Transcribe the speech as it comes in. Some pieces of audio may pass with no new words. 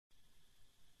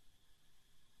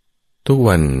ทุก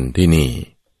วันที่นี่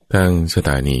ทางสถ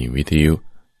านีวิทยุ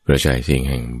กระจายเสียง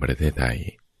แห่งประเทศไทย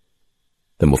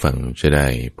ท่านผู้ฟังจะได้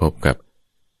พบกับ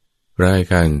ราย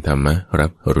การธรรมรั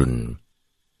บอรุณ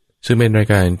ซึ่งเป็นราย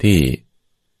การที่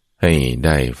ให้ไ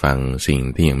ด้ฟังสิ่ง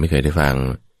ที่ยังไม่เคยได้ฟัง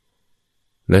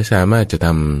และสามารถจะท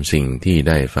ำสิ่งที่ไ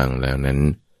ด้ฟังแล้วนั้น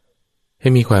ให้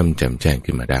มีความแจ่มแจ้ง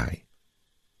ขึ้นมาได้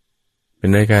เป็น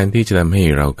รายการที่จะทำให้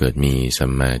เราเกิดมีสั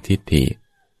มมาทิฏฐิ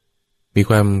มี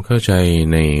ความเข้าใจ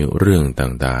ในเรื่อง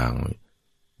ต่าง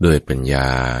ๆด้วยปัญญา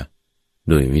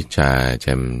ด้วยวิชาแ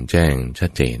จ่มแจ้งชั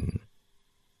ดเจน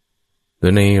โด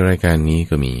ยในรายการนี้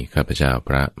ก็มีข้าพเจ้าพ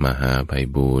ระมหาไพ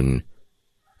บูลย์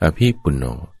อภิปุณโญ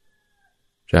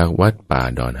จากวัดป่า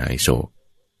ดอนหายโศก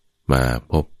มา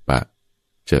พบปะ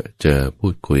เจอพู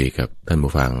ดคุยกับท่าน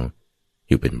ผู้ฟังอ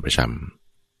ยู่เป็นประจ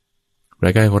ำร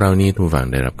ายการของเรานี้ท่านผู้ฟัง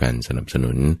ได้รับการสนับส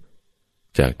นุน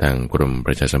จากทางกรมป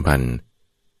ระชาสัมพันธ์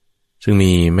ซึ่ง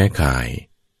มีแม่ข่าย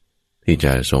ที่จ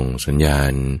ะส่งสัญญา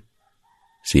ณ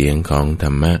เสียงของธร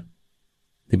รมะ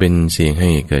ที่เป็นเสียงให้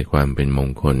เกิดความเป็นมง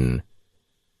คล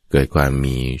เกิดความ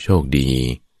มีโชคดี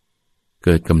เ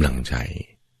กิดกำลังใจ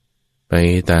ไป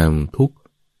ตามทุก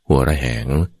หัวระแหง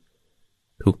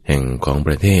ทุกแห่งของป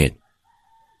ระเทศ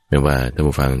ไม่ว่าท่าน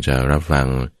ผู้ฟังจะรับฟัง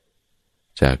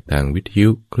จากทางวิทยุ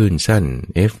คลื่นสั้น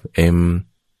FM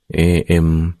AM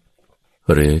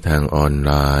หรือทางออนไ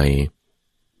ลน์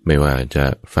ไม่ว่าจะ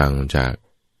ฟังจาก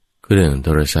เครื่องโท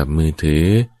รศัพท์มือถือ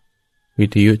วิ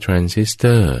ทยุทรานซิสเต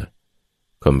อร์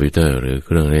คอมพิวเตอร์หรือเค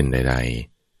รื่องเล่นใด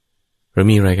ๆเรา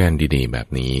มีรายการดีๆแบบ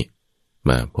นี้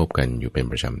มาพบกันอยู่เป็น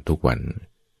ประจำทุกวัน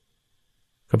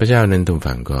ข้าพเจ้านั้นทุก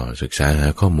ฝั่งก็ศึกษาหา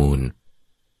ข้อมูล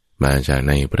มาจากใ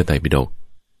นพระไตรปิฎก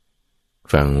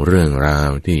ฟังเรื่องราว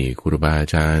ที่ครูบาอา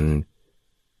จารย์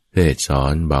เทศสอ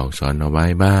นบอกสอนเอาไว้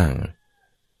บ้าง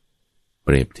เป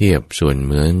รียบเทียบส่วนเ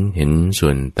หมือนเห็นส่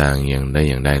วนต่างอย่างใด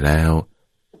อย่างใดแล้ว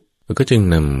ก็จึง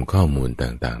นำข้อมูล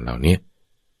ต่างๆเหล่านี้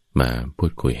มาพู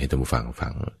ดคุยให้ท่านผู้ฟังฟั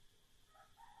ง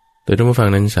โดยท่านผู้ฟัง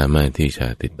นั้นสามารถที่จะ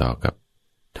ติดต่อกับ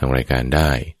ทางรายการไ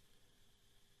ด้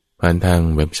ผ่านทาง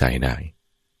เว็บไซต์ได้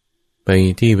ไป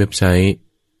ที่เว็บไซต์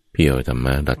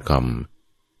purethamma.com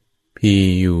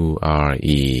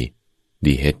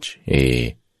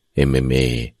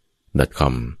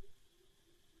puredhamma.com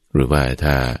หรือว่า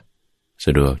ถ้าส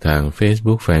ะดวกทาง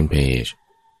Facebook Fanpage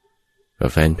กับ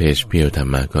แฟนเพจเพียวธร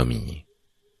รมะก็มี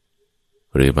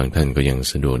หรือบางท่านก็ยัง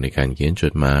สะดวกในการเขียนจ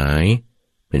ดหมาย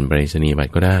เป็นไปรษณียบัต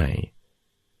รก็ได้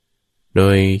โด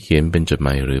ยเขียนเป็นจดหม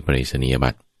ายหรือไปรษณียบั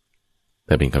ตรแ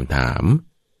ต่เป็นคำถาม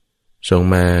ส่ง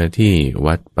มาที่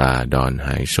วัดป่าดอนห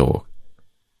ายโศก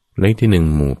เลขที่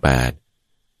1หมู่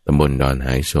8ตำบลดอนห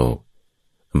ายโศก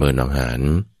อำเภอหนองหาน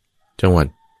จังหวัด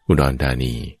อุดรธา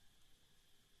นี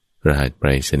รหัสไปร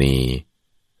ษณีย์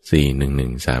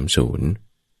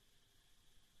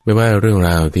41130ไม่ว่าเรื่องร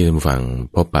าวที่ท่านฟัง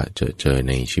พบปะเจอใ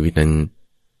นชีวิตนั้น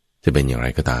จะเป็นอย่างไร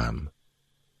ก็ตาม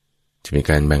จะมี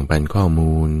การแบ่งปันข้อ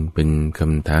มูลเป็นค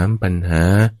ำถามปัญหา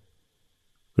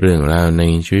เรื่องราวใน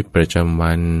ชีวิตประจำ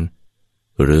วัน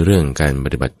หรือเรื่องการป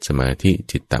ฏิบัติสมาธิ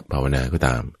จิตตภาวนาก็ต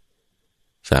าม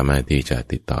สามารถที่จะ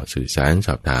ติดต่อสื่อสารส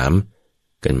อบถาม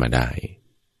กันมาได้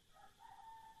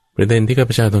ประเด็นที่ข้า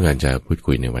พเจ้าต้องการจะพูด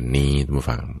คุยในวันนี้ท่านผู้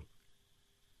ฟัง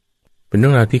เป็นเรื่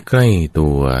องราวที่ใกล้ตั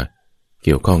วเ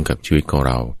กี่ยวข้องกับชีวิตของเ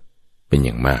ราเป็นอ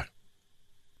ย่างมาก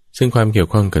ซึ่งความเกี่ยว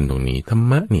ข้องกันตรงนี้ธรร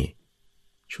มะนี่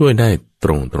ช่วยได้ต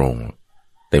รง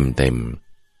เต็ม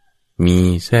มี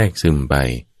แทรกซึมไป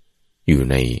อยู่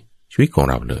ในชีวิตของ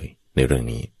เราเลยในเรื่อง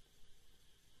นี้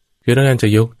คือเราจะ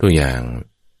ยกตัวอย่าง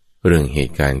เรื่องเห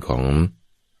ตุการณ์ของ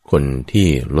คนที่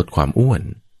ลดความอ้วน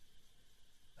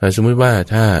สมมติว่า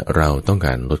ถ้าเราต้องก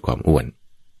ารลดความอ้วน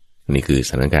นี่คือส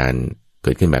ถานการณ์เ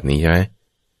กิดขึ้นแบบนี้ใช่ไหม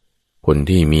คน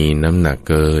ที่มีน้ำหนัก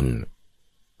เกิน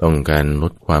ต้องการล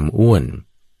ดความอ้วน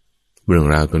เรื่อง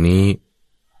ราวตัวนี้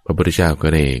พระพุทธเจ้าก็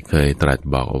ได้เคยตรัส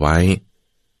บอกเอาไว้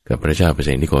กับพระเจ้าเปร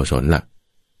ตที่โกศลล่ะ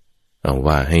เอา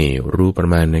ว่าให้รู้ประ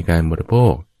มาณในการบริโภ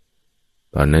ค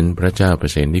ตอนนั้นพระเจ้าเปร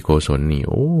ตที่โกศลนี่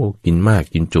กินมาก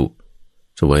กินจุ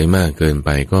สวยมากเกินไป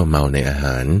ก็เมาในอาห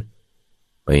าร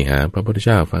ไปหาพระพุทธเ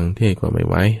จ้าฟังเทศก็ไม่ไ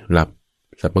หวหลับ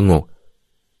สับประงก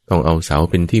ต้องเอาเสา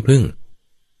เป็นที่พึ่ง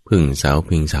เสา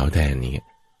พิงเสาแทนนี่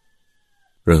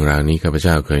เรื่องราวนี้ข้าพเ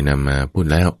จ้าเคยนำมาพูด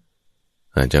แล้ว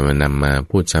อาจจะมานำมา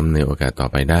พูดซ้ำในโอกาสต่อ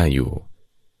ไปได้อยู่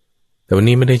แต่วัน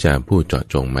นี้ไม่ได้จะพูดเจาะ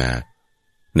จงมา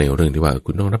ในเรื่องที่ว่าคุ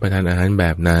ณต้องรับประทานอาหารแบ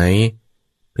บไหน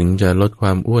ถึงจะลดคว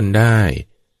ามอ้วนได้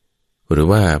หรือ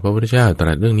ว่าพระพุทธเจ้าต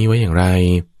รัสเรื่องนี้ไว้อย่างไร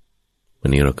วัน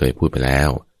นี้เราเคยพูดไปแล้ว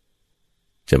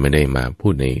จะไม่ได้มาพู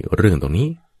ดในเรื่องตรงนี้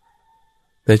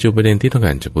แต่จุดประเด็นที่ต้องก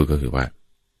ารจะพูดก็คือว่า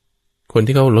คน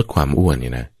ที่เขาลดความอ้วนเ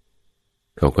นี่ยนะ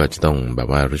เขาก็จะต้องแบบ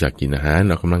ว่ารู้จักกินอาหาร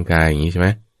ออกกำลังกายอย่างนี้ใช่ไหม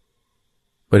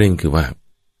ประเด็นคือว่า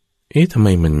ทำไม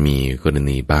มันมีกร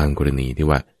ณีบางกรณีที่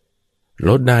ว่าล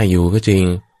ดได้อยู่ก็จริง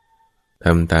ท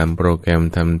ำตามโปรแกรม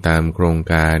ทำตามโครง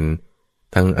การ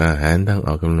ทั้งอาหารทั้งอ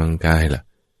อกกำลังกายล่ะ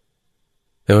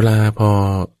แต่เวลาพอ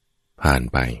ผ่าน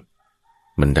ไป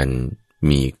มันดัน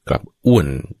มีกลับอ้วน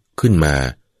ขึ้นมา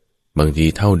บางที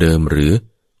เท่าเดิมหรือ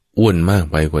อ้วนมาก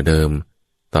ไปกว่าเดิม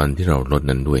ตอนที่เราลด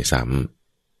นั้นด้วยซ้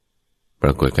ำปร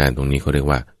ากฏการณ์ตรงนี้เขาเรียก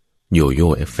ว่าโยโย่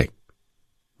เอฟเฟกต์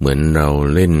เหมือนเรา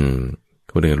เล่นเ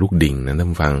ขาเรียกลูกดิ่งนะท่า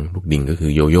นฟังลูกดิ่งก็คื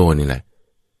อโยโย่นี่แหละ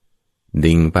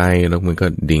ดิ่งไปแล้วมันก็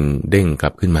ดิ่งเด้งกลั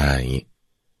บขึ้นมาอย่างนี้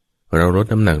เราลด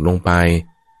น้ำหนักลงไป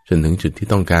จนถึงจุดที่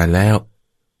ต้องการแล้ว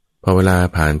พอเวลา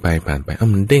ผ่านไป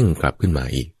มันเด้งกลับขึ้นมา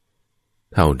อีก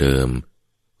เท่าเดิม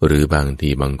หรือบางที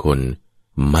บางคน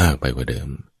มากไปกว่าเดิม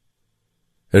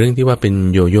เรื่องที่ว่าเป็น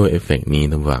โยโย่เอฟเฟกต์นี้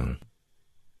ท่านฟัง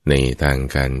ในทาง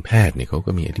การแพทย์เนี่ยเขาก็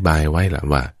มีอธิบายไว้ละ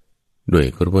ว่าด้วย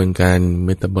กระบวนการเม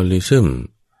ตาบอลิซึม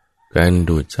การ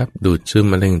ดูดซับดูดซึม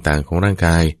อะไรต่างๆของร่างก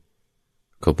าย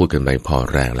เขาพูดกันไปพอ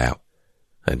แรงแล้ว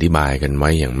อธิบายกันไว้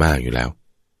อย่างมากอยู่แล้ว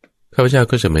ข้าพเจ้า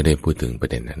ก็จะไม่ได้พูดถึงประ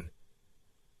เด็นนั้น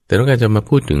แต่ต้องการจะมา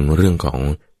พูดถึงเรื่องของ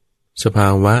สภา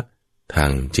วะทา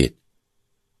งจิต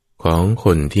ของค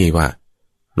นที่ว่า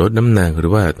ลดน้ำหนักหรื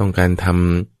อว่าต้องการท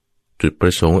ำจุดปร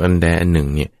ะสงค์อันใดอันหนึ่ง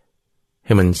เนี่ยใ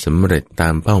ห้มันสำเร็จตา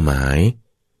มเป้าหมาย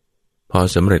พอ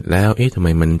สำเร็จแล้วทำไม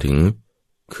มันถึง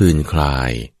คืนคลา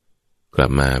ยกลั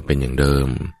บมาเป็นอย่างเดิม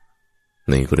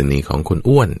ในกรณีของคน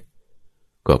อ้วน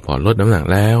ก็พอลดน้ำหนัก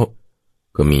แล้ว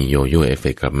ก็มีโยโย่เอฟเฟ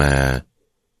กต์กลับมา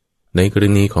ในกร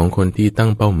ณีของคนที่ตั้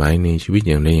งเป้าหมายในชีวิตอ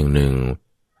ย่างใดอย่างหนึ่ง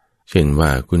เช่นว่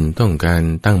าคุณต้องการ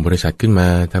ตั้งบริษัทขึ้นมา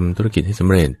ทำธุรกิจให้สำ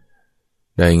เร็จ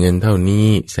ได้เงินเท่านี้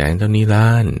แสนเท่านี้ล้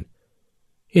าน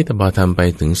แต่พอทำไป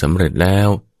ถึงสำเร็จแล้ว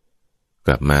ก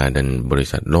ลับมาดันบริ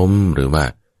ษัทล้มหรือว่า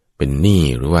เป็นหนี้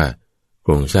หรือว่าโค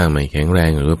รงสร้างไม่แข็งแร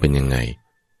งหรือว่าเป็นยังไง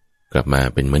กลับมา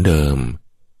เป็นเหมือนเดิม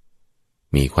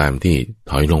มีความที่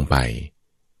ถอยลงไป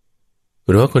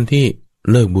หรือว่าคนที่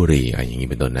เลิกบุหรี่อย่างนี้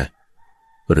เป็นต้นนะ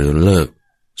หรือเลิก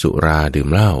สุราดื่ม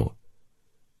เหล้า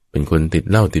เป็นคนติด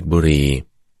เหล้าติดบุหรี่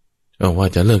ว่า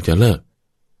จะเลิก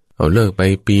เอาเลิกไป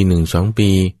ปี1-2 ปี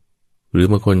หรือ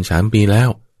บางคน3 ปีแล้ว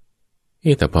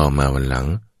แต่พอมาวันหลัง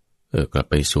กลับ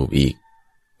ไปสูบอีก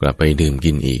กลับไปดื่ม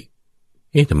กินอีก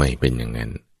ทำไมเป็นอย่างนั้น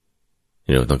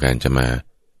เราต้องการจะมา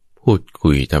พูดคุ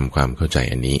ยทำความเข้าใจ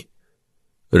อันนี้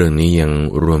เรื่องนี้ยัง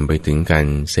รวมไปถึงการ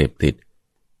เสพติด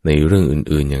ในเรื่อง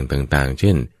อื่นๆอย่างต่างๆเ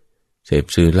ช่นเสพ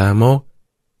สื่อลามก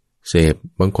เสพ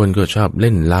บางคนก็ชอบเ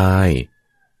ล่นไลน์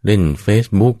เล่น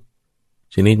Facebook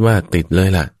ชนิดว่าติดเลย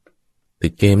ล่ะติ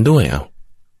ดเกมด้วย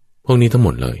พวกนี้ทั้งหม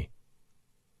ดเลย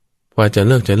พอจะ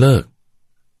เลิก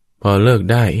พอเลิก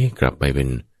ได้กลับไปเป็น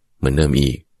เหมือนเดิม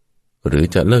อีกหรือ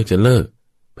จะเลิก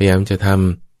พยายามจะท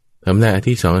ำได้อา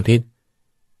ทิตย์2 อาทิตย์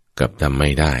กลับทำไม่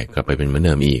ได้กลับไปเป็นเหมือนเ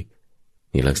ดิมอีก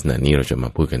นี่ลักษณะนี้เราจะมา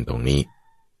พูดกันตรงนี้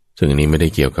ซึ่งอันนี้ไม่ได้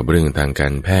เกี่ยวกับเรื่องทางกา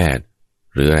รแพทย์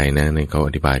หรืออะไรนะในเขาอ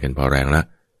ธิบายกันพอแรงละ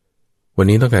วัน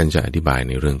นี้ต้องการจะอธิบายใ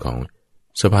นเรื่องของ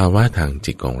สภาวะทาง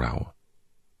จิตของเรา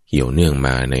เกี่ยวเนื่องม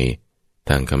าใน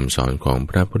ทางคำสอนของ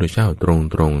พระพุทธเจ้า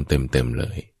ตรงๆเต็มๆเล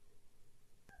ย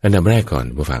อันดับแรกก่อน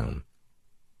ผู้ฟัง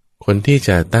คนที่จ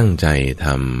ะตั้งใจท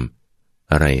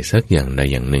ำอะไรสักอย่างใด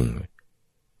อย่างหนึ่ง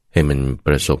ให้มันป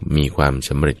ระสบมีความส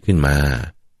ำเร็จขึ้นมา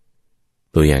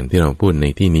ตัวอย่างที่เราพูดใน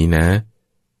ที่นี้นะ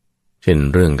เช่น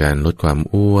เรื่องการลดความ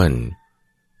อ้วน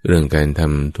เรื่องการท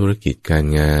ำธุรกิจการ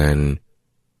งาน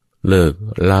เลิก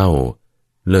เหล้า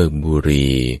เลิกบุห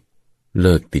รี่เ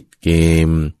ลิกติดเกม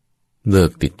เลิ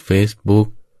กติด Facebook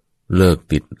เลิก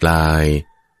ติดไลน์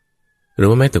หรือ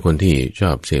ว่าแม้แต่คนที่ช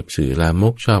อบเสพสื่อลาม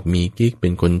กชอบมีกิ๊กเป็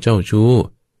นคนเจ้าชู้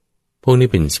พวกนี้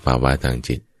เป็นสภาวะทาง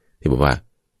จิตที่บอกว่า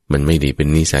มันไม่ดีเป็น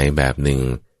นิสัยแบบหนึ่ง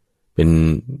เป็น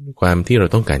ความที่เรา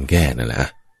ต้องการแก้นั่นแหละ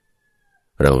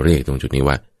เราเรียกตรงจุดนี้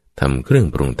ว่าทำเครื่อง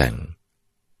ปรุงแต่ง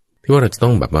ที่ว่าเราจะต้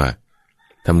องแบบว่า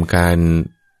ทำการ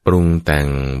ปรุงแต่ง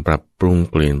ปรับปรุง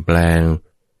เปลี่ยนแปลง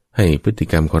ให้พฤติ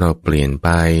กรรมของเราเปลี่ยนไป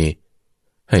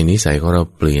ให้นิสัยของเรา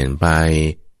เปลี่ยนไป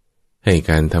ให้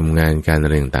การทำงานการอะ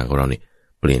ไรต่างๆของเราเนี่ย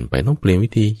เปลี่ยนไปต้องเปลี่ยนวิ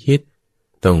ธีคิด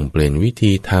ต้องเปลี่ยนวิ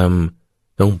ธีท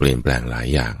ำต้องเปลี่ยนแปลงหลาย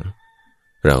อย่าง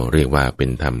เราเรียกว่าเป็น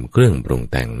ทำเครื่องปรุง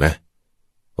แต่งนะ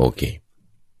โอเค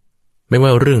ไม่ว่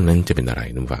าเรื่องนั้นจะเป็นอะไร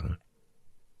นุ่มฟัง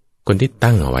คนที่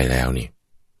ตั้งเอาไว้แล้วนี่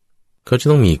เขาจะ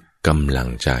ต้องมีกำลัง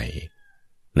ใจ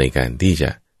ในการที่จะ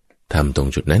ทำตรง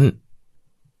จุดนั้น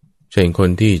เช่นคน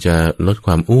ที่จะลดค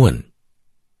วามอ้วน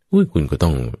คุณก็ต้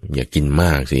องอย่ากินม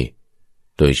ากสิ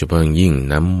โดยเฉพาะยิ่ง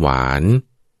น้ำหวาน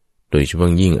โดยเฉพาะ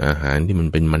ยิ่งอาหารที่มัน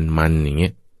เป็นมันๆอย่างเงี้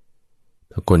ย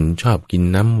ถ้าคนชอบกิน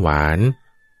น้ำหวาน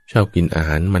ชอบกินอาห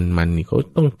ารมันๆนี่เขา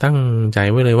ต้องตั้งใจ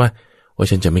ไว้เลยว่า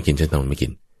ฉันจะไม่กินฉันต้องไม่กิ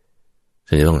น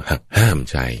ฉันจะต้องหักห้าม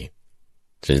ใจ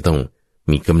ฉันจะต้อง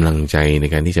มีกำลังใจใน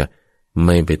การที่จะไ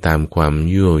ม่ไปตามความ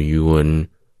ยั่วยวน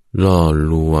ล่อ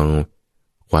ลวง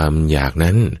ความอยาก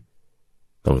นั้น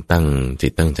ต้องตั้งจิ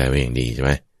ตตั้งใจไว้อย่างดีใช่ไห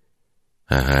ม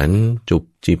อาหารจุบ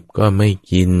จิบก็ไม่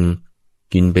กิน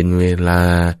เป็นเวลา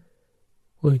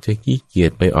จะขี้เกีย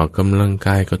จไปออกกำลังก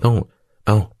ายก็ต้อง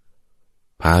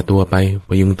พาตัวไปพ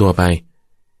ยุงตัวไป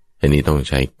อันนี้ต้อง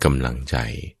ใช้กำลังใจ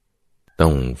ต้อ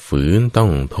งฝืนต้อ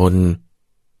งทน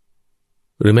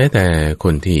หรือแม้แต่ค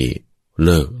นที่เ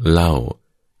ลิกเหล้า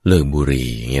เลิกบุหรี่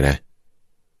อย่างเงี้ยนะ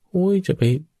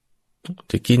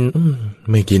จะกิน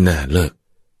ไม่กินนะเลิก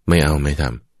ไม่เอาไม่ท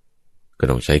ำก็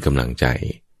ต้องใช้กำลังใจ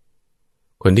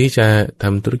คนที่จะท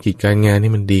ำธุรกิจการงานให้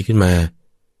มันดีขึ้นมา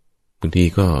บางที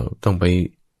ก็ต้องไป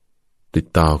ติด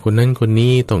ต่อคนนั้นคน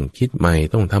นี้ต้องคิดใหม่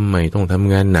ต้องทำใหม่ต้องท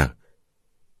ำงานหนัก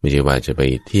ไม่ใช่ว่าจะไป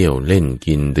เที่ยวเล่น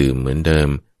กินดื่มเหมือนเดิม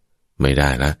ไม่ได้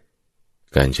ละ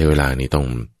การใช้เวลานี้ต้อง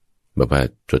แบบว่า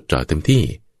จดจ่อเต็มที่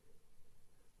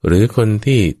หรือคน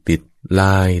ที่ติดไล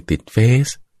น์ติดเฟซ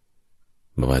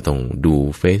แบบว่าต้องดู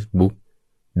Facebook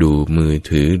ดูมือ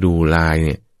ถือดูไลน์เ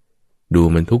นี่ยดู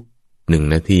มันทุก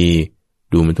1 นาที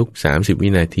ดูมันทุก30 วิ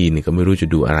นาทีนี่ก็ไม่รู้จะ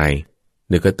ดูอะไร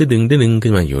เดี๋ยวก็ตึ้งขึ้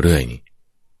นมาอยู่เรื่อยนี่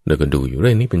แล้วก็ดูอยู่เ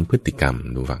รื่อยนี่เป็นพฤติกรรม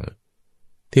ดูฟัง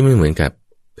ที่ไม่เหมือนกับ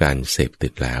การเสพติ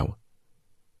ดแล้ว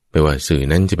ไม่ว่าสื่อ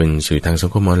นั้นจะเป็นสื่อทางสั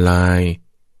งคมออนไลน์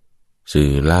สื่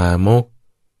อลามก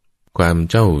ความ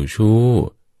เจ้าชู้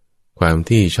ความ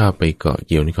ที่ชอบไปเกาะเ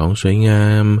กี่ยวในของสวยงา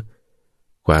ม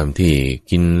ความที่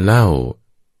กินเหล้า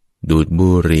ดูดบุ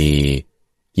หรี่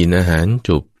กินอาหาร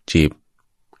จุบจิบ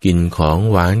กินของ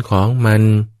หวานของมัน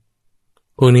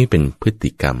พวกนี้เป็นพฤ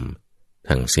ติกรรม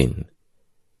ทั้งสิ้น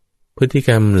พฤติก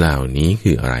รรมเหล่านี้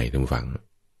คืออะไรท่านฟัง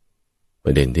ป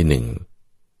ระเด็นที่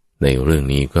1ในเรื่อง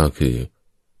นี้ก็คือ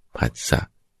ผัสสะ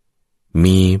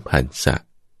มีผัสสะ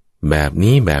แบบ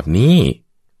นี้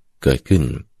เกิดขึ้น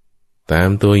ตาม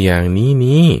ตัวอย่าง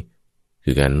นี้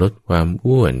คือการลดความ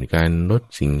อ้วนการลด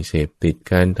สิ่งเสพติด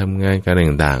การทำงานการ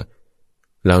ต่าง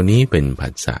ๆเหล่านี้เป็นผั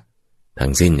สสะทั้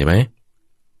งสิ้นใช่ไหม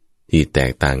ที่แต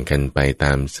กต่างกันไปต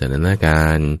ามสถานกา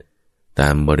รณ์ตา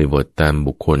มบริบทตาม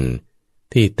บุคคล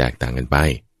ที่แตกต่างกันไป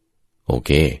โอเ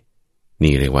ค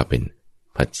นี่เรียกว่าเป็น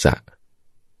ผัสสะ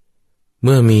เ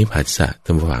มื่อมีผัสสะท่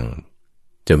านฟัง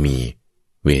จะมี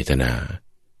เวทนา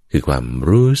คือความ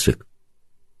รู้สึก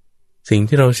สิ่ง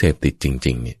ที่เราเสพติดจ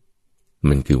ริงๆเนี่ย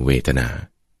มันคือเวทนา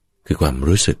คือความ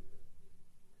รู้สึก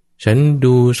ฉัน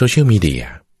ดูโซเชียลมีเดีย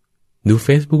ดู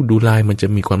Facebook ดู LINE มันจะ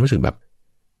มีความรู้สึกแบบ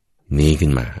นี้ขึ้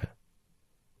นมา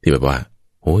ที่แบบว่า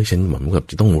ฉันเหมือนกับ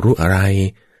จะต้องรู้อะไร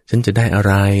ฉันจะได้อะ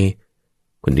ไร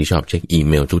คนที่ชอบเช็คอี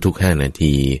เมลทุกๆ5 นา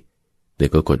ทีเดี๋ย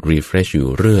วก็กด refresh อยู่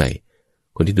เรื่อย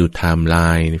คนที่ดูไทม์ไล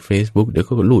น์ใน Facebook เดี๋ยว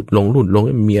ก็ลูดลง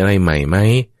มีอะไรใหม่ไหม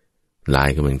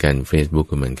LINE ก็เหมือนกัน Facebook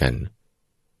ก็เหมือนกัน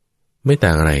ไม่ต่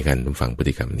างอะไรกันทุกฝั่งพฤ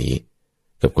ติกรรมนี้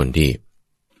กับคนที่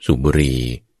สูบบุหรี่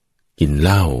กินเห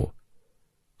ล้า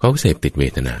เขาเสพติดเว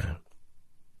ทนา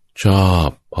ชอบ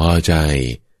พอใจ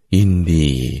ยินดี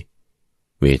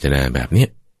เวทนาแบบเนี้ย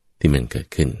ที่มันเกิด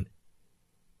ขึ้น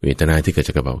เวทนาที่เกิดจ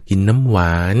ากกระเป๋ากินน้ำหว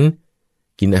าน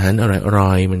กินอาหารอร่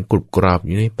อยๆมันกรุบกรอบอ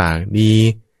ยู่ในปากดี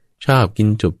ชอบกิน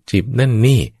จุบจิบนั่น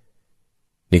นี่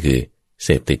คือเส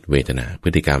พติดเวทนาพฤ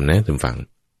ติกรรมนะทุกฝั่ง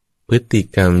พฤติ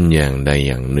กรรมอย่างใด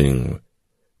อย่างหนึ่ง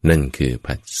นั่นคือ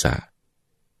ผัสสะ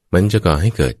มันจะก่อให้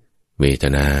เกิดเวท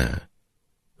น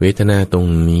าตรง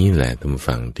นี้แหละทุก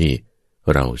ฝั่งที่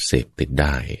เราเสพติดไ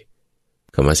ด้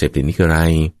คำว่าเสพติดนี่คืออะไร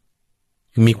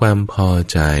คือมีความพอ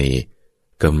ใจ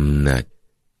กำหนัด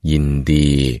ยินดี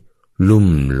ลุ่ม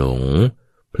หลง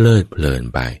เพลิดเพลิน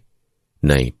ไป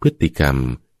ในพฤติกรรม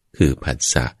คือผัส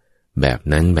สะแบบ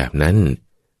นั้น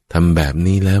ทำแบบ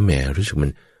นี้แล้วแหมรู้สึกมั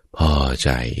นพอใจ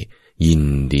ยิน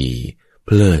ดีเพ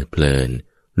ลิดเพลิน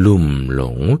ลุ่มหล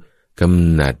งก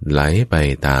ำหนัดไหลไป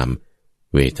ตาม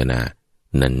เวทนา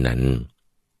นั้น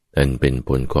อันเป็นผ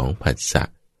ลของผัสสะ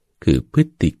คือพฤ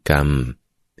ติกรรม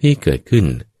ที่เกิดขึ้น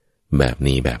แบบ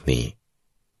นี้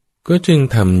ก็จึง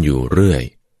ทำอยู่เรื่อย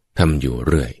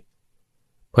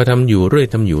พอทำอยู่เรื่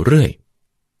อย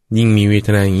ยิ่งมีเวท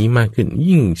นาอย่างนี้มากขึ้น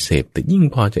ยิ่งเสพแต่ยิ่ง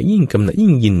พอใจยิ่งกำหนัด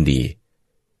ยิ่งยินดี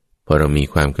พอเรามี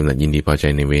ความกำหนัดยินดีพอใจ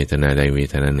ในเวทนาใดเว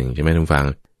ทนาหนึ่งใช่ไหมทุกฟัง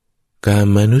กา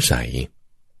มนุสัย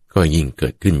ก็ยิ่งเกิ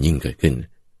ดขึ้น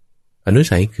อนุ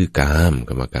สัยคือกาม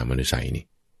อนุสัยนี่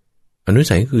อนุ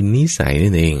สัยคือนิสัย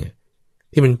นั่นเอง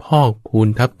ที่มันพอกพูน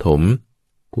ทับถม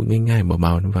พูดง่ายๆเบ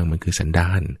าๆทุกฟังมันคือสันดา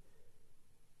น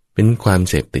เป็นความ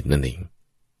เสพติดนั่นเอง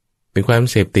เป็นความ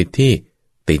เสพติดที่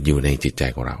ติดอยู่ในจิตใจ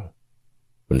ของเรา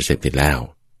มันเสพติดแล้ว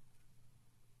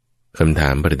คำถา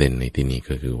มประเด็นในที่นี้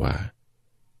ก็คือว่า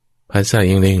ภาษาอ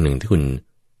ย่างใดอย่างหนึ่งที่คุณ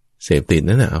เสพติด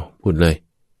นั่นน่ะเอาพูดเลย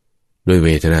ด้วยเว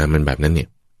ทนามันแบบนั้นเนี่ย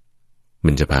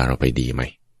มันจะพาเราไปดีไหม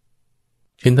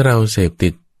เช่นถ้าเราเสพติ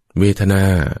ดเวทนา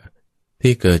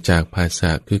ที่เกิดจากภาษ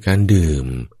าคือการดื่ม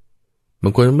บา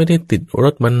งคนไม่ได้ติดร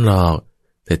สมันหรอก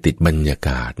แต่ติดบรรยาก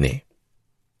าศเนี่ย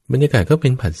บรรยากาศก็เป็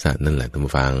นผัสสะนั่นแหละท่าน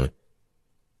ผู้ฟัง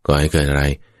ก่อให้เกิดอะไร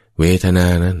เวทนา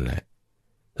นั่นแหละ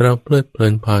ถ้าเราเพลิดเพลิ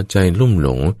นพอใจลุ่มหล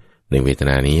งในเวทน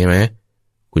านี้ใช่ไหม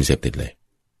คุณเสพติดเลย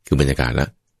คือบรรยากาศละ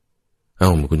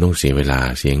คุณต้องเสียเวลา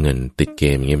เสียเงินติดเก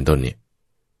มอย่างเงี้ยเป็นต้นเนี่ย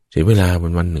เสียเวลา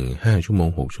วันหนึ่ง5 ชั่วโมง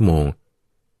6 ชั่วโมง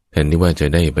แทนที่ว่าจะ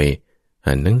ได้ไปอ่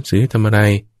านหนังสือทำอะไร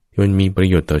ที่มันมีประ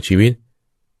โยชน์ต่อชีวิต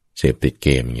เสพติดเก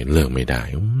มอย่างเงี้ยเลิกไม่ได้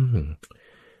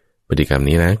พฤติกรรม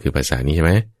นี้นะคือภาษานี้ใช่ไห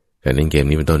มการเล่นเกม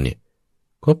นี้เป็นต้นเนี่ย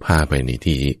ก็พาไปใน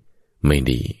ที่ไม่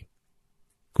ดี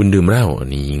คุณดื่มเหล้าอัน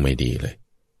นี้ยิ่งไม่ดีเลย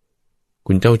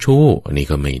คุณเจ้าชู้อันนี้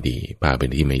ก็ไม่ดีพาไป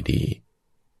ที่ไม่ดี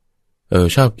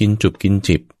ชอบกินจุบกิน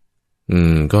จิบ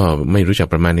ก็ไม่รู้จัก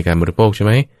ประมาณในการบริโภคใช่ไ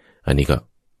หมอันนี้ก็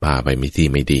พาไปที่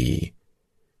ไม่ดี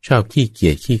ชอบขี้เกี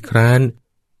ยจขี้คร้าน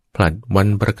ผลัดวัน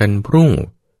ประกันพรุ่ง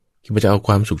คิดว่าจะเอาค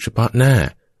วามสุขเฉพาะหน้า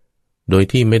โดย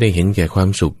ที่ไม่ได้เห็นแก่ความ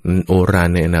สุขโอฬาร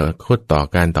ในอนาคตต่อ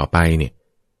การต่อไปเนี่ย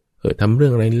ทำเรื่อ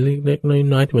งอะไรเล็ก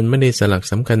ๆน้อยๆที่มันไม่ได้สลัก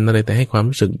สำคัญอะไรแต่ให้ความ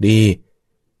รู้สึกดี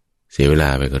เสียเวลา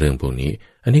ไปกับเรื่องพวกนี้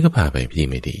อันนี้ก็พาไปที่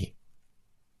ไม่ดี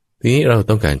ทีนี้เรา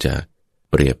ต้องการจะ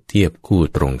เปรียบเทียบคู่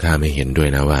ตรงข้ามให้เห็นด้วย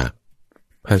นะว่า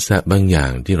ภาษาบางอย่า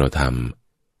งที่เราท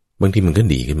ำบางทีมันก็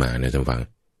ดีขึ้นมานะท่านฟัง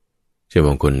เช่นบ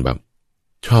างคนแบบ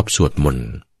ชอบสวดมนต์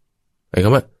ไอ้ค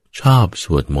ำว่าชอบส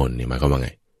วดมนต์เนี่ยหมายความว่าไง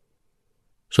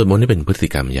สวดมนต์นี่เป็นพฤติ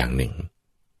กรรมอย่างหนึ่ง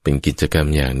เป็นกิจกรรม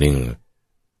อย่างหนึ่ง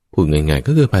พูดง่ายๆ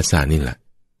ก็คือภาษานี่แหละ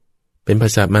เป็นภา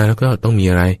ษามาแล้วก็ต้องมี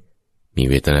อะไรมี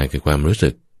เวทนาคือความรู้สึ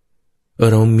ก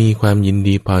เรามีความยิน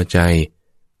ดีพอใจ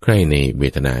ใคร่ในเว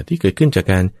ทนาที่เกิดขึ้นจาก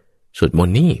การสวดมน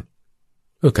ต์นี่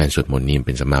การสวดมนต์นี่เ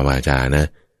ป็นสัมมาวาจานะ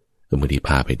บางทีพ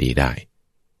าไปดีได้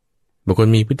บางคน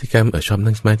มีพฤติกรรมชอบ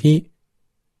นั่งสมาธิ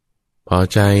พอ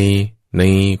ใจใน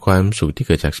ความสุขที่เ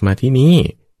กิดจากสมาธินี้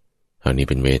อันนี้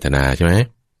เป็นเวทนาใช่ไหม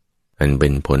อันเป็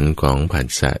นผลของผัส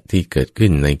สะที่เกิดขึ้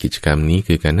นในกิจกรรมนี้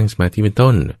คือการนั่งสมาธิเป็น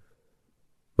ต้น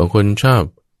บางคนชอบ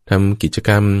ทำกิจก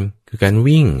รรมคือการ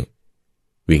วิ่ง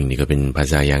นี่ก็เป็นภา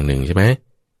ษาอย่างหนึ่งใช่ไหม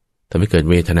ทำให้เกิด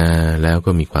เวทนาแล้ว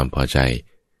ก็มีความพอใจ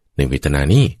ในเวทนา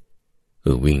นี้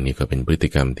วิ่งนี่ก็เป็นพฤติ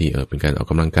กรรมที่เป็นการออก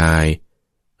กำลังกาย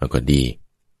ก็ดี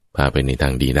พาไปในทา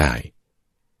งดีได้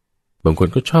บางคน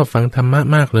ก็ชอบฟังธรรมะ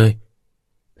มากเลย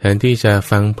แทนที่จะ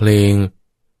ฟังเพลง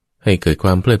ให้เกิดคว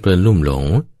ามเพลิดเพลินลุ่มหลง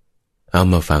เอา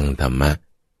มาฟังธรรมะ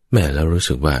แม้แล้วรู้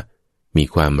สึกว่ามี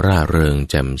ความร่าเริง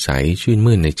แจ่มใสชื่น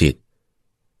มื่นในจิต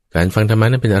การฟังธรรมะ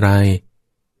นั้นเป็นอะไร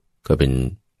ก็เป็น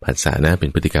ผัสสะนะเป็น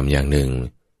พฤติกรรมอย่างหนึ่ง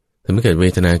ทำให้เกิดเว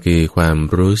ทนาคือความ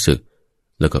รู้สึก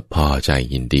แล้วก็พอใจ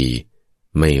ยินดี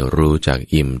ไม่รู้จัก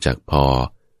อิ่มจักพอ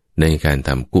ในการท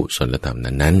ำกุศลธรรม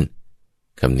นั้น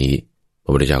ๆคำนี้พร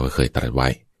ะพุทธเจ้าก็เคยตรัสไว้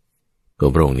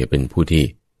พระองค์เนี่ยเป็นผู้ที่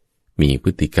มีพ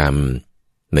ฤติกรรม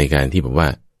ในการที่แบบว่า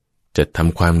จะท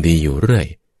ำความดีอยู่เรื่อย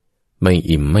ไม่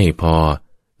อิ่มไม่พอ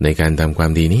ในการทำควา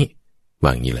มดีนี้ว่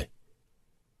าอย่างนี้เลย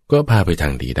ก็พาไปทา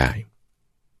งดีได้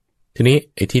ทีนี้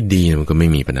ไอ้ที่ดีมันก็ไม่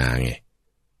มีปัญหาไง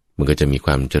มันก็จะมีค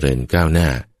วามเจริญก้าวหน้า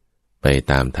ไป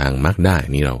ตามทางมรรคได้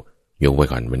นี่เรายกไว้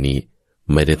ก่อนวันนี้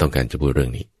ไม่ได้ต้องการจะพูดเรื่อ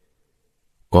งนี้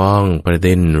กองประเ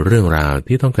ด็นเรื่องราว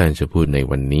ที่ต้องการจะพูดใน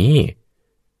วันนี้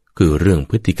คือเรื่อง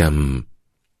พฤติกรรม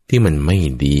ที่มันไม่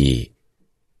ดี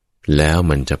แล้ว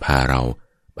มันจะพาเรา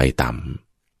ไปต่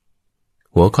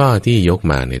ำหัวข้อที่ยก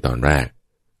มาในตอนแรก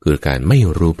คือการไม่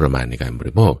รู้ประมาณในการบ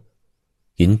ริโภค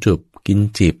กินจุบกิน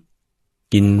จิบ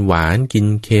กินหวานกิน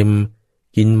เค็ม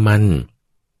กินมัน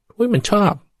มันชอ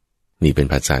บนี่เป็น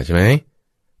ภาษาใช่ไหม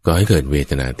ก็ให้เกิดเว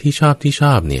ทนาที่ช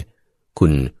อบเนี่ยคุ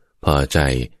ณพอใจ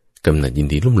กำหนัดยิน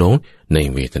ดีลุ่มหลงใน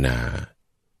เวทนา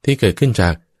ที่เกิดขึ้นจา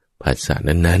กภาษา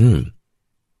นั้น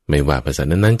ๆไม่ว่าภาษา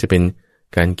นั้นๆจะเป็น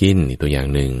การกินนี่ตัวอย่าง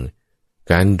หนึ่ง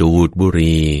การดูดบุห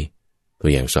รี่ตั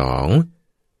วอย่างสอง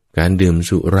การดื่ม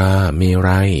สุราเม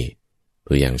รัย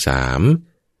ตัวอย่างสาม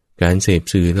การเสพ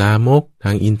สื่อลามกท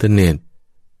างอินเทอร์เน็ต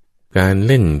การ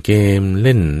เล่นเกมเ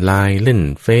ล่นไลน์เล่น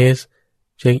เฟซ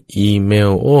เช็คอีเม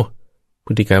ลพ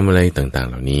ฤติกรรมอะไรต่างๆ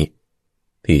เหล่านี้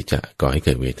ที่จะก่อให้เ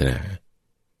กิดเวทนา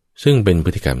ซึ่งเป็นพ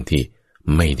ฤติกรรมที่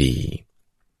ไม่ดี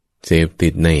เสพติ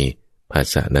ดในภา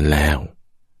ษานั้นแล้ว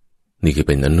นี่คือเ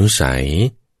ป็นอนุสัย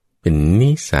เป็นนิ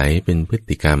สัยเป็นพฤ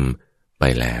ติกรรมไป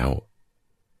แล้ว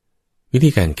วิ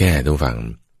ธีการแก้ต้องฟัง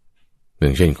อย่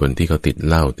างเช่นคนที่เขาติด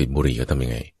เหล้าติดบุหรี่เขาทำยั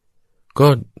งไงก็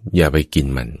อย่าไปกิน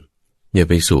มันอย่า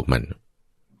ไปสูบมัน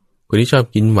คนที่ชอบ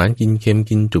กินหวานกินเค็ม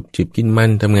กินจุบจิบกินมัน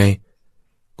ทำไง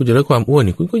คุณจะลดความอ้วน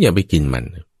นี่คุณก็อย่าไปกินมัน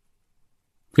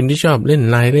คุณที่ชอบเล่น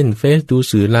ไลน์เล่นเฟซดู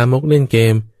สื่อลามกเล่นเก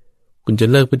มคุณจะ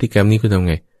เลิกพฤติกรรมนี้คุณทำ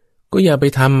ไง ก็อย่าไป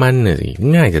ทำมันน่ะสิ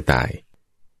ง่ายจะตาย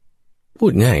พู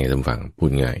ดง่ายท่านฟังพู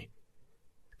ดง่าย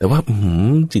แต่ว่า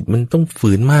จิตมันต้อง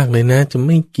ฝืนมากเลยนะจะไ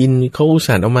ม่กินเขาอุต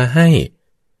ส่าห์เอามาให้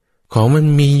ของมัน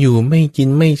มีอยู่ไม่กิน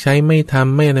ไม่ใช้ไม่ท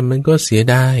ำไม่อะไรมันก็เสีย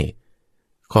ดาย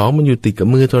ของมันอยู่ติดกับ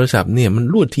มือโทรศัพท์เนี่ยมัน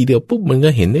รูดทีเดียวปุ๊บมันก็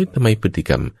เห็นได้ทำไมพฤติ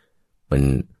กรรมมัน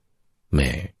แหม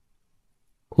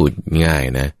พูดง่าย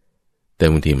นะแต่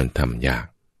บางทีมันทำยาก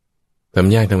ท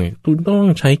ำไงคุณต้อง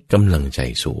ใช้กำลังใจ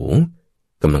สูง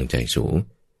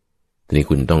ทีนี้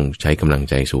คุณต้องใช้กำลัง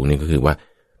ใจสูงนี่ก็คือว่า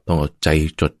ต้องเอาใจ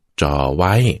จดจ่อไ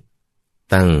ว้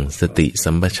ตั้งสติ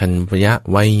สัมปชัญญะ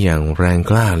ไว้อย่างแรง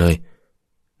กล้าเลย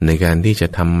ในการที่จะ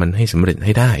ทำมันให้สำเร็จใ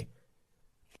ห้ได้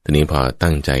ทีนี้พอ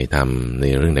ตั้งใจทำใน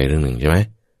เรื่องใดเรื่องหนึ่งใช่ไหม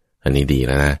อันนี้ดีแ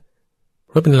ล้วนะเ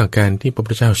พราะเป็นหลักการที่พระพุ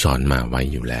ทธเจ้าสอนมาไว้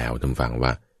อยู่แล้วท่านฟังว่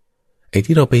าไอ้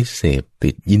ที่เราไปเสพติ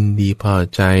ดยินดีพอ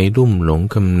ใจลุ่มหลง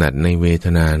กำหนัดในเวท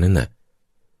นานั่นน่ะ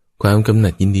ความกำหนั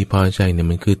ดยินดีพอใจเนี่ย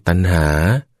มันคือตัณห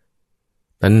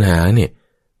าเนี่ย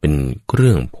เป็นเค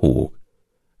รื่องผูก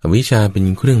อวิชชาเป็น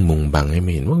เครื่องมุงบังให้ไ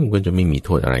ม่เห็นว่ามันก็จะไม่มีโท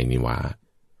ษอะไรนี่หว่า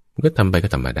มันก็ทำไปก็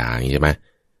ธรรมดาอย่างนี้ใช่ไหม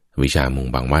อวิชชามุง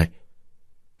บังไว้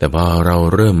แต่พอเรา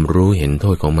เริ่มรู้เห็นโท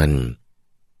ษของมัน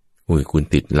คุณ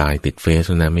ติดไลน์ติดเฟซแ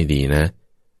ล้วนะไม่ดีนะ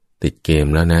ติดเกม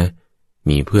แล้วนะ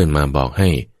มีเพื่อนมาบอกให้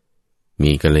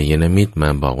มีกัลยาณมิตรมา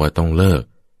บอกว่าต้องเลิก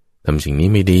ทำสิ่งนี้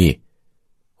ไม่ดี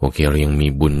โอเคเรายังมี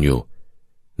บุญอยู่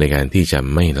ในการที่จะ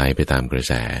ไม่ไหลไปตามกระแ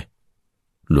ส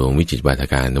หลวงวิจิตรวาท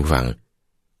การทุกฝั่ง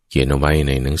เขียนเอาไว้ใ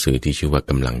นหนังสือที่ชื่อว่า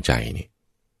กำลังใจนี่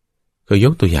ก็ย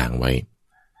กตัวอย่างไว้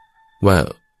ว่า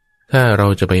ถ้าเรา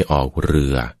จะไปออกเรื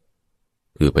อ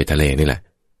คือไปทะเลนี่แหละ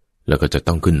แล้วก็จะ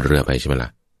ต้องขึ้นเรือไปใช่ไหมล่ะ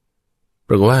ป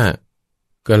รากฏว่า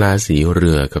กะลาสีเ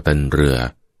รือกับตันเรือ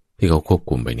ที่เขาควบ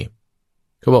คุมไปนี่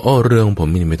เขาบอกเรือของผม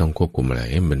ไม่ต้องควบคุมอะไร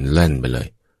ให้มันแล่นไปเลย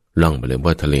ล่องไปเลย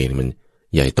ว่าทะเลนี่มัน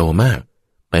ใหญ่โตมาก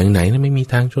ไปทางไหนนะไม่มี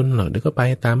ทางชนหรอกเดี๋ยวก็ไป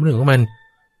ตามเรื่องของมัน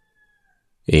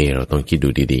เราต้องคิดดู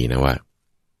ดีๆนะว่า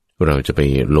เราจะไป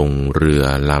ลงเรือ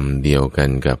ลำเดียวกัน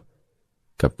กั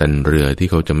บตันเรือที่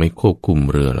เขาจะไม่ควบคุม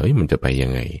เรือแล้วมันจะไปยั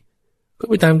งไงก็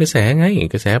ไปตามกระแสไง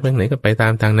กระแสไปทางไหนก็ไปตา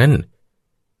มทางนั้น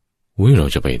เรา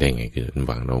จะไปได้ไงคือ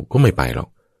ฝั่งเราก็ไม่ไปหรอก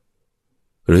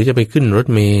หรือจะไปขึ้นรถ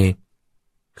เมล์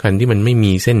คันที่มันไม่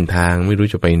มีเส้นทางไม่รู้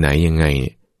จะไปไหนยังไง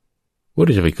ว่าเร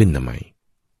าจะไปขึ้นทำไม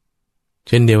เ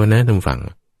ช่นเดียวนะท่านฟัง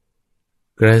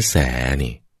กระแส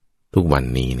นี่ทุกวัน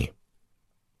นี้นี่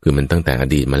คือมันตั้งแต่อ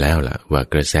ดีตมาแล้วล่ะว่า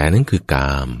กระแสนั้นคือก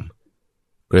าม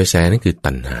กระแสนั้นคือ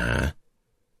ตัณหา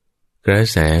กระ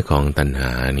แสของตัณห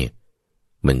าเนี่ย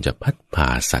มันจะพัดพา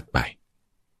สัตว์ไป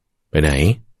ไหน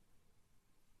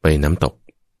ไปน้ำ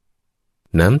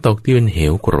ตกที่เป็นเห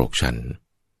วโกรกชัน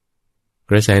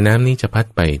กระแสน้ำนี้จะพัด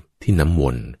ไปที่น้ำว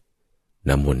น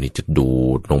นี้จะดู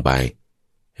ดลงไป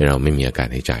ให้เราไม่มีอากาศ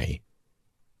หายใจ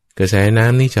กระแสน้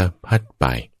ำนี้จะพัดไป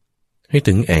ให้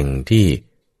ถึงแอ่งที่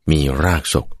มีราก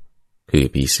ศกคือ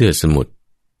ผีเสื้อสมุทร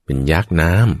เป็นยักษ์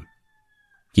น้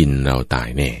ำกินเราตาย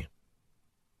แน่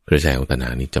กระแสของตัณหา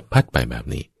นี้จะพัดไปแบบ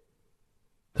นี้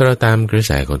ถ้าเราตามกระแ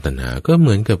สของตัณหาก็เห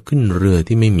มือนกับขึ้นเรือ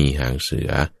ที่ไม่มีหางเสือ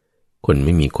คนไ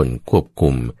ม่มีคนควบคุ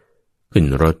มขึ้น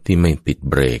รถที่ไม่ติด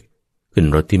เบรกขึ้น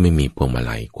รถที่ไม่มีพวงมา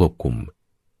ลัยควบคุม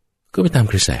ก็ไปตาม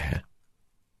กระแส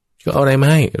ก็เอาอะไรมา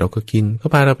ให้เราก็กินเขา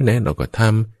พาเราไปไหนเราก็ท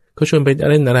ำเขาชวนไป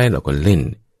เล่นอะไรเราก็เล่น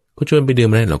เขาชวนไปดื่ม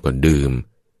อะไรเราก็ดื่ม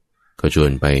เขาชว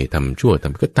นไปทำชั่วท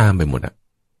ำก็ตามไปหมด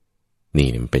นี่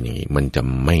มันเป็นอย่างนี้มันจะ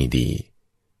ไม่ดี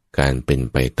การเป็น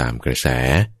ไปตามกระแส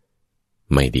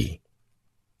ไม่ดี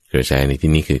กระแสใน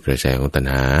ที่นี้คือกระแสของตัณ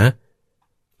หา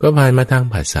ก็ผ่านมาทาง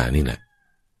ภาษานี่แหละ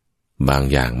บาง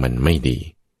อย่างมันไม่ดี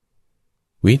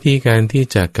วิธีการที่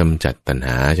จะกำจัดตัณห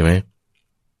าใช่ไหม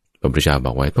พระพุทธเจ้าบ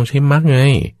อกไว้ต้องใช้มรรคไง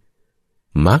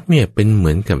มรรคเนี่ยเป็นเห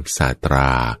มือนกับศาสตร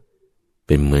าเ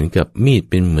ป็นเหมือนกับมีด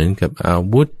เป็นเหมือนกับอา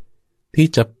วุธที่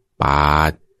จะปา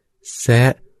ดแซ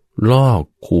ะลอก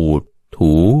ขูด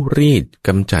ถูรีดก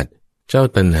ำจัดเจ้า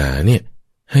ตัณหาเนี่ย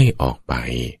ให้ออกไป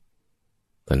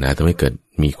ตัณหาทำให้เกิด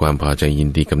มีความพอใจยิน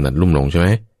ดีกำหนัดลุ่มหลงใช่ไหม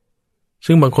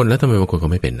ซึ่งบางคนแล้วทำไมบางคนก็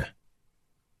ไม่เป็นนะ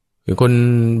คือคน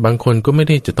บางคนก็ไม่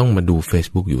ได้จะต้องมาดู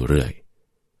Facebook อยู่เรื่อย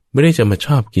ไม่ได้จะมาช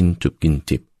อบกินจุบกิน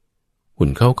จิบหุ่น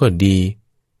เขาก็ดี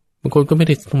บางคนก็ไม่ไ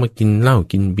ด้ต้องมากินเหล้า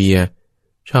กินเบียร์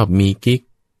ชอบมีกิ๊ก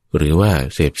หรือว่า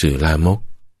เสพสื่อลามก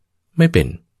ไม่เป็น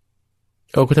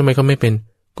ก็ทำไมเขาไม่เป็น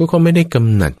ก็เขาไม่ได้ก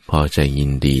ำหนัดพอใจยิ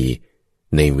นดี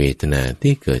ในเวทนา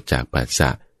ที่เกิดจากปัสสะ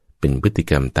เป็นพฤติ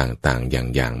กรรมต่างๆอ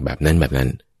ย่างแบบนั้น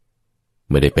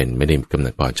ไม่ได้กำหนั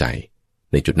ดพอใจ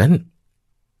ในจุดนั้น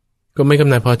ก็ไม่กำ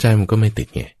หนัดพอใจมันก็ไม่ติด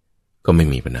ไงก็ไม่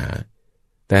มีปัญหา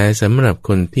แต่สำหรับค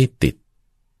นที่ติด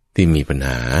ที่มีปัญห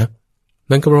า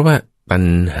นั่นก็เพราะว่าตัณ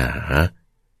หา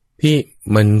ที่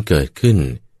มันเกิดขึ้น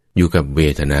อยู่กับเว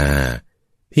ทนา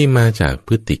ที่มาจากพ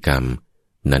ฤติกรรม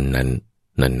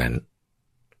นั้น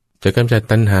จะกำจัด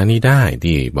ตัณหานี้ได้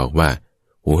ที่บอกว่า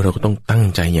เราก็ต้องตั้ง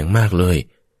ใจอย่างมากเลย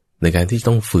ในการที่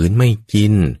ต้องฝืนไม่กิ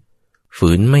นฝื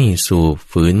นไม่สูบ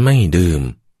ฝืนไม่ดื่ม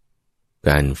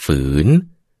การฝืน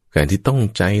การที่ต้อง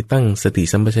ใจตั้งสติ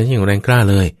สัมปชัญญะอย่างแรงกล้า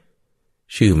เลย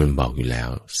ชื่อมันบอกอยู่แล้ว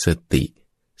สติ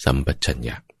สัมปชัญญ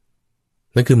ะ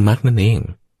นั่นคือมรรคนั่นเอง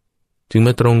จึงม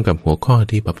าตรงกับหัวข้อ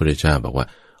ที่พระพุทธเจ้าบอกว่า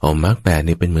มรรค8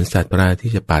นี่เป็นเหมือนสัตว์ประหลาด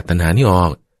ที่จะปราดตัณหานี่ออ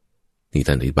กที่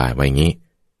ท่านอธิบายไว้งี้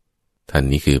ท่าน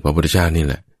นี้คือพระพุทธเจ้านี่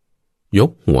แหละยก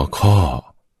หัวข้อ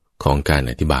ของการ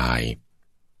อธิบาย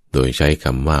โดยใช้ค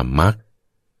ำว่ามรรค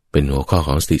เป็นหัวข้อข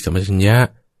องสติสัมปชัญญะ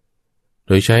โ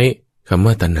ดยใช้คำ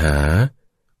ว่าตัณหา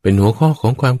เป็นหัวข้อขอ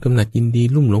งความกำหนัดยินดี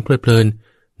ลุ่มหลงเพลิดเพลิน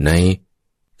ใน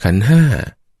ขันธ์ห้า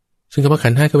ซึ่งคำว่าขั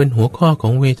นธ์ห้าก็เป็นหัวข้อขอ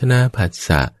งเวทนาผัสส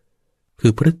ะคื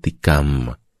อพฤติกรรม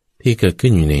ที่เกิดขึ้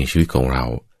นอยู่ในชีวิตของเรา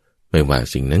ไม่ว่า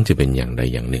สิ่งนั้นจะเป็นอย่างใด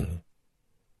อย่างหนึ่ง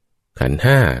ขันธ์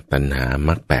ห้าตัณหาม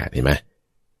รรค8เห็นไหม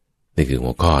นี่คือ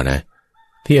หัวข้อนะ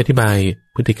ที่อธิบาย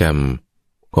พฤติกรรม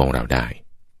ของเราได้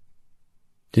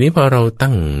ทีนี้พอเรา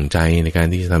ตั้งใจในการ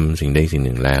ที่จะทำสิ่งใดสิ่งห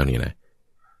นึ่งแล้วนี่นะ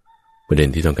ประเด็น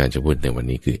ที่ต้องการจะพูดในวัน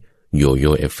นี้คือโยโ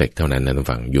ย่เอฟเฟกต์เท่านั้นนะทุก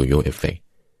ฝั่งโยโย่เอฟเฟกต์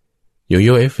โยโ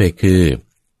ย่เอฟเฟกต์คือ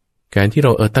การที่เร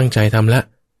าตั้งใจทำละ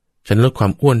ฉันลดควา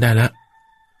มอ้วนได้ละ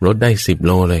ลดได้10 โ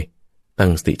ลเลยตั้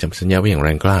งสติจำสัญญาไว้อย่างแร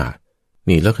งกล้า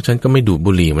นี่แล้วก็ฉันก็ไม่ดูด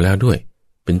บุหรี่มาแล้วด้วย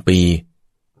เป็นปี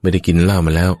ไม่ได้กินเหล้าม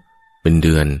าแล้วเป็นเ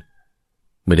ดือน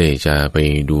ไม่ได้จะไป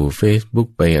ดู Facebook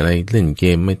ไปอะไรเล่นเก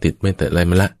มไม่ติดไม่แต่อะไร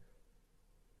มาละ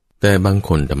แต่บางค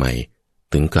นทำไม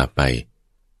ถึงกลับไป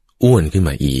อ้วนขึ้นม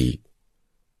าอีก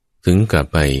ถึงกลับ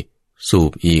ไปสู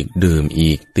บอีกดื่ม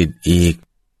อีกติดอีก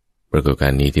ปรากฏกา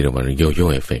รณ์นี้ที่เราว่าโยโย่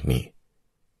เอฟเฟกต์นี่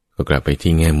ก็กลับไป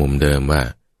ที่แง่มุมเดิมว่า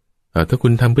ถ้าคุ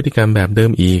ณทำพฤติกรรมแบบเดิ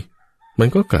มอีกมัน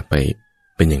ก็กลับไป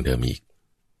เป็นอย่างเดิมอีก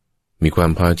มีควา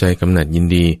มพอใจกำหนัดยิน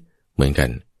ดีเหมือนกัน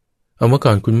เมื่อก่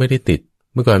อนคุณไม่ได้ติด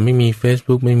เมื่อก่อนไม่มี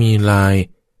Facebook ไม่มี LINE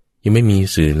ยังไม่มี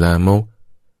สื่อลามก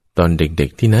ตอนเด็ก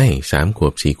ๆที่ไหน3 ขว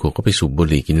บ 4 ขวบก็ไปสูบบุ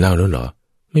หรี่กินเหล้าแล้วเหรอ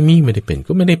ไม่ได้เป็น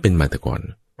ก็ไม่ได้เป็นมาแต่ก่อน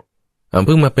เ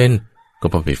พิ่งมาเป็นก็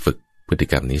พอไปฝึกพฤติ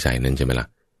กรรมนิสัยนั้นใช่ไหมล่ะ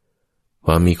พ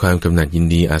อมีความกำหนัดยิน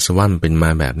ดีอาสวะมันเป็นมา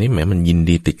แบบนี้แหมมันยิน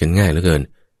ดีติดกันง่ายเหลือเกิน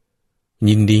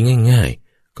ยินดีง่าย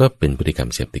ๆก็เป็นพฤติกรรม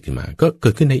เสพติดขึ้นมาก็เกิ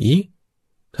ดขึ้นได้อีก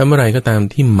ทำอะไรก็ตาม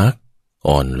ที่มรรค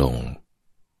อ่อนลง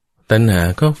ตัณหา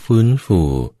ก็ฟื้นฟู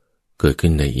เกิดขึ้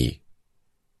นได้อีก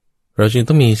เราจึง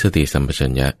ต้องมีสติสัมปชั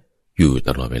ญญะอยู่ต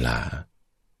ลอดเวลา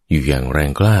อยู่อย่างแร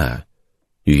งกล้า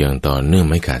อยู่อย่างต่อเนื่อง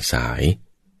ไม่ขาดสาย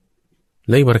แ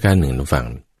ละอีกประการหนึ่งทุกฝั่ง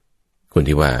คน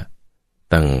ที่ว่า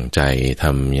ตั้งใจท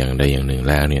ำอย่างใดอย่างหนึ่ง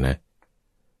แล้วเนี่ยนะ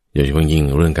โดยเฉพาะยิ่ง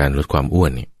เรื่องการลดความอ้ว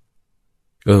นนี่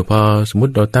พอสมม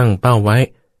ติเราตั้งเป้าไว้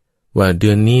ว่าเดื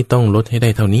อนนี้ต้องลดให้ได้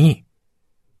เท่านี้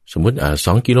สมมติ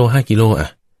2 กิโล5 กิโล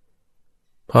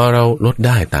พอเราลดไ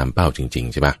ด้ตามเป้าจริง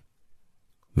ๆใช่ปะ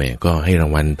แม่ก็ให้รา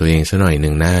งวัลตัวเองสักหน่อยห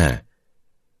นึ่งหน้า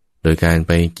โดยการไ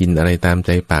ปกินอะไรตามใจ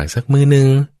ปากสักมื้อนึง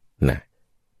นะ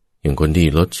อย่างคนที่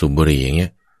ลดสูบบุหรี่อย่างเงี้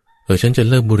ยฉันจะ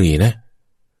เลิกบุหรี่นะ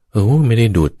ไม่ได้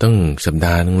ดูดตั้งสัปด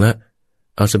าห์นึงละ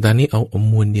เอาสัปดาห์นี้เอา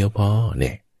มวนเดียวพอเ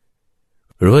นี่ย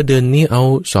หรือว่าเดือนนี้เอา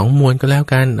2 มวนก็แล้ว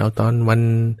กันเอาตอนวัน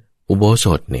อุโบส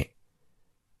ถเนี่ย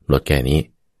ลดแค่นี้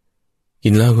กิ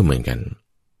นเหล้าก็เหมือนกัน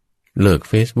เลิก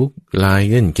Facebook LINE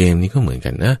เล่นเกมนี้ก็เหมือนกั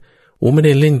นนะไม่ไ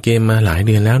ด้เล่นเกมมาหลายเ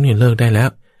ดือนแล้วเนี่ยเลิกได้แล้ว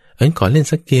ขอเล่น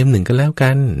สักเกมหนึ่งก็แล้วกั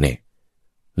นเนี่ย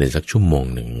เล่นสักชั่วโมง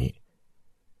หนึ่ง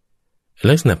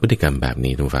ลักษณะพฤติกรรมแบบ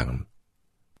นี้ทุกฝั่ง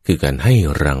คือการให้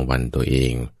รางวัลตัวเอ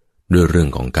งด้วยเรื่อง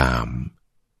ของกาม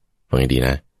ฟังให้ดีน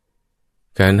ะ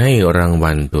การให้ราง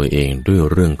วัลตัวเองด้วย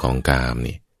เรื่องของกาม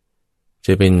นี่จ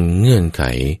ะเป็นเงื่อนไข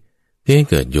ที่ให้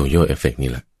เกิดโยโย่เอฟเฟกต์นี่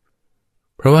แหละ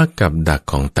เพราะว่ากับดัก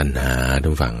ของตัณหาทุ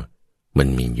กฝั่งมัน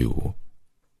มีอยู่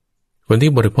คน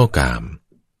ที่บริโภคกาม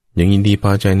ยังยินดีพ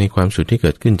อใจในความสุขที่เ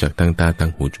กิดขึ้นจากทางตาทา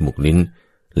งหูจมูกลิ้น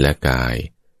และกาย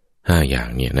5 อย่าง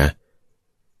เนี่ยนะ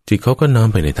จิตเขาก็น้อม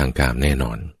ไปในทางกามแน่น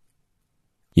อน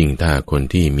ยิ่งถ้าคน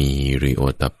ที่มีริโอ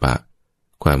ตัปปะ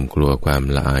ความกลัวความ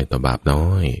ละอายต่อบาปน้อ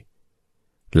ย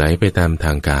ไหลไปตามท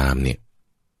างกามเนี่ย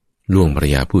ล่วงภรร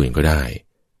ยาผู้อื่นก็ได้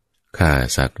ฆ่า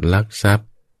สัตว์ลักทรัพย์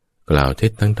กล่าวเท็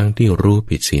จทั้งที่รู้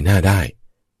ผิดศีล 5ได้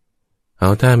เอา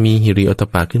ถ้ามีฮิริโอตัป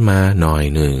ปะขึ้นมาหน่อย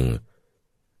หนึ่ง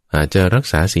อาจจะรัก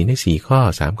ษาศีลได้4 ข้อ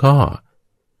3 ข้อ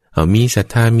เอามีศรัท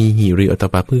ธามีฮิริโอตั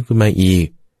ปปะพึ่งขึ้นมาอีก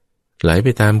ไหลไป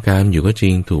ตามกามอยู่ก็จริ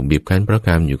งถูกบีบคั้นเพราะก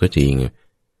ามอยู่ก็จริง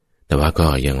แต่ว่าก็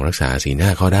ยังรักษาศีล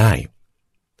 5 ข้อได้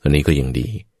ตัวนี้ก็ยังดี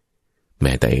แ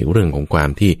ม้แต่เรื่องของความ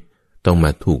ที่ต้องม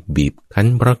าถูกบีบคั้น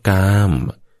เพราะกาม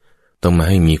ต้องมา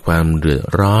ให้มีความเดือด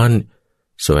ร้อน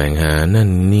แสวงหานั่น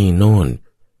นี่โน่น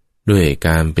ด้วยก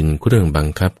ารเป็นเครื่องบัง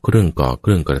คับเครื่องก่อเค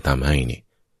รื่องกระทำให้นี่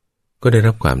ก็ได้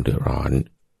รับความเดือดร้อน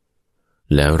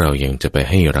แล้วเรายังจะไป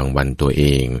ให้รางวัลตัวเอ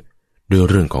งด้วย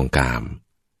เรื่องของกาม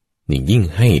นี่ยิ่ง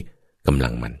ให้กำลั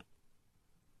งมัน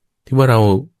ที่ว่าเรา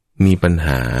มีปัญห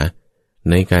า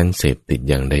ในการเสพติด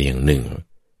อย่างใดอย่างหนึ่ง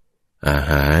อา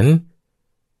หาร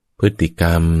พฤติกร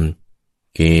รม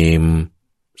เกม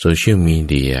โซเชียลมี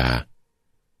เดีย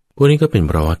พวกนี้ก็เป็นเ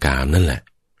พราะว่ากามนั่นแหละ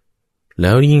แ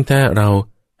ล้วยิ่งถ้าเรา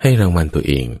ให้รางวัลตัว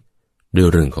เองด้วย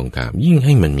เรื่องของกามยิ่งใ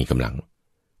ห้มันมีกำลัง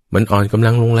มันอ่อนกำ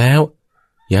ลังลงแล้ว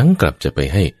ยังกลับจะไป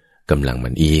ให้กำลังมั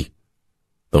นอีก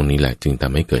ตรงนี้แหละจึงท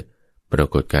ำให้เกิดปรา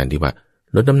กฏการณ์ที่ว่า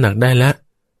ลดน้ำหนักได้ละ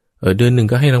เดือนหนึ่ง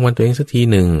ก็ให้รางวัลตัวเองสักที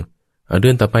หนึ่งเดื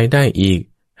อนต่อไปได้อีก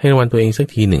ให้รางวัลตัวเองสัก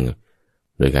ทีหนึ่ง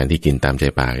โดยการที่กินตามใจ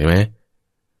ปากใช่ไหม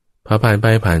พอผ่านไ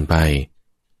ป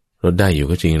ลดได้อยู่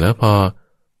ก็จริงแล้วพอ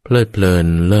เพลิดเพลิน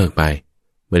เลิกไป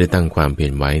ไม่ได้ตั้งความเพีย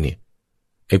รไว้เนี่ย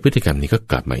ไอ้พฤติกรรมนี้ก็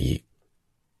กลับมาอีก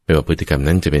ไม่ว่าพฤติกรรม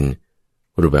นั้นจะเป็น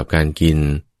รูปแบบการกิน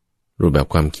รูปแบบ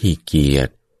ความขี้เกียจ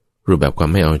รูปแบบความ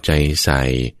ไม่เอาใจใส่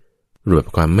รูปแบบ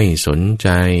ความไม่สนใจ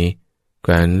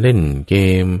การเล่นเก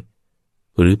ม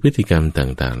หรือพฤติกรรม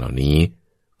ต่างๆเหล่านี้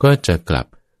ก็จะกลับ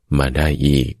มาได้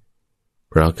อีก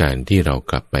เพราะการที่เรา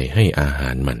กลับไปให้อาหา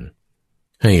รมัน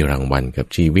ให้รางวัลกับ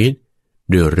ชีวิต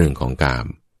ด้วยเรื่องของกาม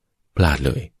พลาดเ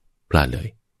ลย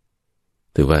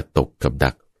ถือว่าตกกับ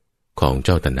ดักของเ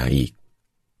จ้าตัณหาอีก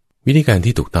วิธีการ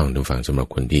ที่ถูกต้องทุกฝั่งสำหรับ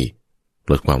คนที่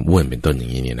ลดความอ้วนเป็นต้นอย่า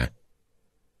งนี้เนี่ยนะ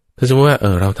ถ้าสมมติว่า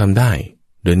เราทำได้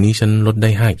เดือนนี้ฉันลดได้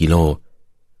5 กิโล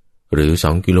หรือ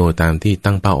2 กิโลตามที่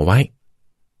ตั้งเป้าเอาไว้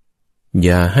อ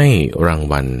ย่าให้ราง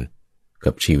วัล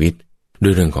กับชีวิตด้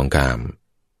วยเรื่องของกาม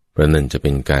เพราะนั่นจะเป็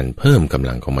นการเพิ่มกำ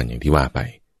ลังของมันอย่างที่ว่าไป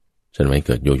จนไม่เ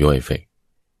กิดโยโย่เอฟเฟกต์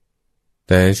แ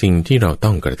ต่สิ่งที่เราต้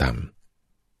องกระท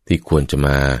ำที่ควรจะม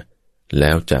าแ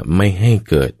ล้วจะไม่ให้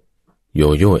เกิดโย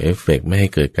โย่เอฟเฟกต์ไม่ให้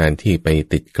เกิดการที่ไป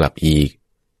ติดกลับอีก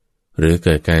หรือเ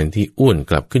กิดการที่อ้วน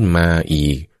กลับขึ้นมาอี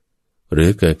กหรือ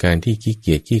เกิดการที่ขี้เ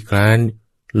กียจขี้คร้าน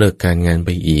เลิกการงานไป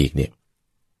อีกเนี่ย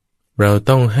เรา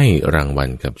ต้องให้รางวัล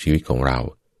กับชีวิตของเรา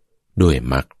ด้วย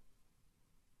มรรค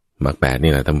8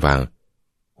นี่แหละท่านฟัง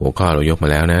หัวข้อเรายกมา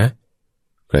แล้วนะ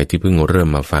ใครที่เพิ่งเริ่ม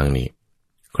มาฟังนี่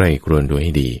ใครครวญดูใ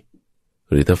ห้ดี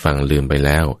หรือถ้าฟังลืมไปแ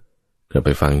ล้วก็ไป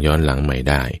ฟังย้อนหลังใหม่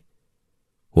ได้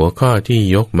หัวข้อที่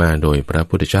ยกมาโดยพระ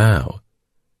พุทธเจ้า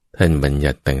ท่านบัญ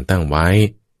ญัติแต่งตั้งไว้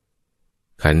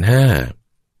ขันธ์ห้า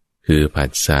คือผั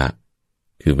สสะ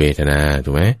คือเวทนาถู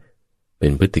กไหมเป็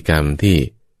นพฤติกรรมที่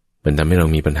มันทำให้เรา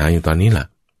มีปัญหาอยู่ตอนนี้ล่ะ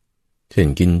เช่น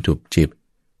กินจุบจิบ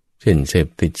เช่นเสพ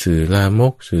ติดสื่อลาม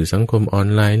กสื่อสังคมออน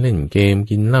ไลน์เล่นเกม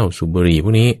กินเหล้าสูบบุหรี่พ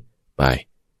วกนี้ไป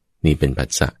นี่เป็นผัส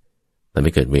สะทำใ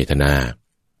ห้เกิดเวทนา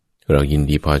เรายิน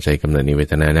ดีพอใจกำเนิดในเว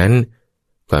ทนานั้น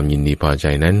ความยินดีพอใจ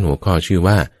นั้นหัวข้อชื่อ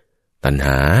ว่าตัณห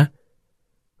า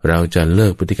เราจะเลิ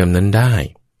กพฤติกรรมนั้นได้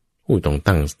ต้อง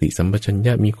ตั้งสติสัมปชัญญ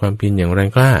ะมีความเพียรอย่างแรง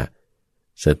กล้า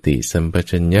สติสัมป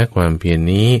ชัญญะความเพียร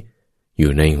นี้อ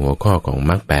ยู่ในหัวข้อของ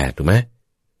มรรค8ถูกไหม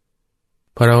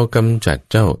พอเรากำจัด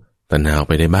เจ้าตัณหาไ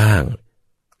ปได้บ้าง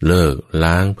เลิก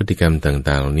ล้างพฤติกรรม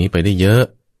ต่างๆเหล่านี้ไปได้เยอะ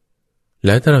แ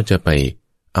ล้วถ้าเราจะไป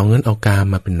เอาเงินเอากาม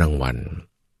มาเป็นรางวัล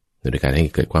โดยการให้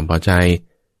เกิดความพอใจ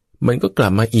มันก็กลั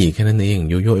บมาอีกแค่นั้นเอง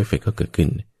โยโย่เอฟเฟกต์ก็เกิดขึ้น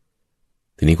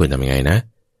ทีนี้ควรทำยังไงนะ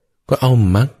ก็เอา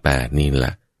มรรค8นี่แหล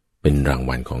ะเป็นราง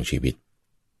วัลของชีวิต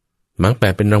มรรค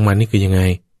8เป็นรางวัลนี่คือยังไง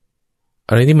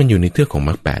อะไรที่มันอยู่ในเทือกของม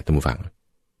รรค8ท่านผู้ฟัง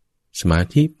สมา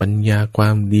ธิปัญญาควา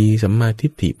มดีสัมมาทิ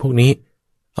ฏฐิพวกนี้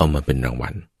เอามาเป็นรางวั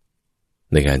ล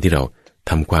ในการที่เรา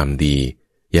ทำความดี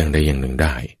อย่างใดอย่างหนึ่งไ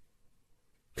ด้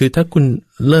คือถ้าคุณ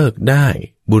เลิกได้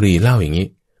บุหรี่เหล้าอย่างนี้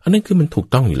อันนั้นคือมันถูก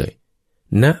ต้องอยู่เลย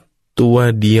ณตัว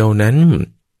เดียวนั้น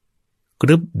ก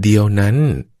รึบเดียวนั้น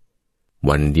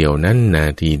วันเดียวนั้นนา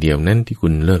ทีเดียวนั้นที่คุ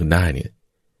ณเลิกได้เนี่ย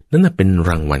นั่นน่ะเป็นร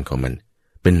างวัลของมัน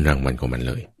เป็นรางวัลของมัน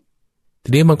เลยที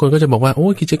นี้บางคนก็จะบอกว่าโอ้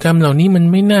กิจกรรมเหล่านี้มัน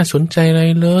ไม่น่าสนใจอะไร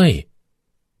เลย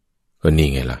ก็นี่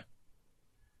ไงล่ะ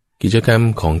กิจกรรม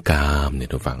ของกามเนี่ย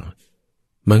ทุกฝั่ง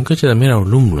มันก็จะทำให้เรา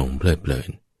ลุ่มหลงเพลิดเพลิน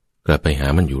กลับไปหา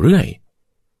มันอยู่เรื่อย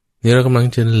นี่เรากำลัง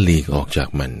จะหลีกออกจาก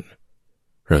มัน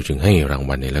เราจึงให้ราง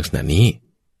วัลในลักษณะนี้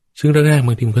ซึ่งแรกๆบ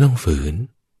างทีมันก็ต้องฝืน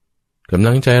กำ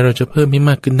ลังใจเราจะเพิ่มให้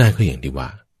มากขึ้นได้ก็อย่างที่ว่า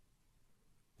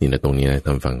นี่นะตรงนี้นะท่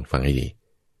านฟังให้ดี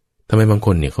ทำไมบางค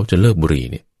นเนี่ยเขาจะเลิกบุหรี่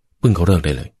เนี่ยเพิ่งเขาเลิกไ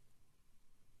ด้เลย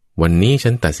วันนี้ฉั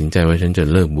นตัดสินใจว่าฉันจะ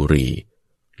เลิกบุหรี่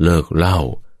เลิกเหล้า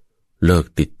เลิก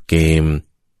ติดเกม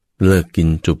เลิกกิน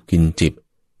จุบกินจิบ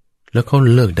แล้วเขา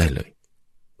เลิกได้เลย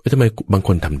ทำไมบางค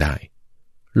นทำได้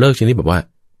เลิกชนิดแบบว่า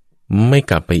ไม่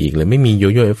กลับไปอีกเลยไม่มีโย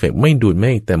โย่เอฟเฟกต์ไม่ดูดไ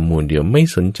ม่แต่มวนเดียวไม่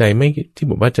สนใจไม่ที่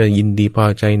บอกว่าจะยินดีพอ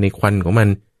ใจในควันของมัน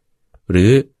หรื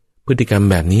อพฤติกรรม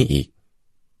แบบนี้อีก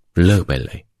เลิกไปเ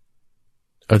ลย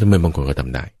ทำไมบางคนก็ท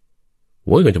ำได้โ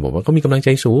ว้ยก็จะบอกว่าเขามีกำลังใจ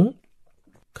สูง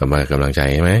คำว่ากำลังใจ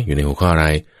ใช่ไหมอยู่ในหัวข้ออะไร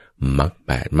มรรคแ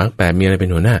ปดมรรคแปดมีอะไรเป็น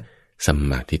หัวหน้าสัม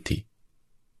มาทิฏฐิ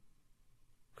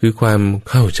คือความ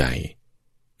เข้าใจ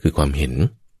คือความเห็น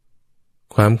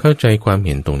ความเข้าใจความเ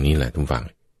ห็นตรงนี้แหละทุกฝั่ง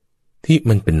ที่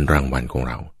มันเป็นรางวัลของ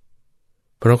เรา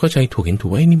เพราะเราเข้าใจถูกเห็นถู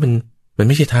กนี่มันไ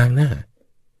ม่ใช่ทางนะ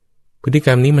พฤติกร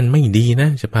รมนี้มันไม่ดีนะ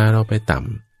จะพาเราไปต่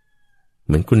ำเ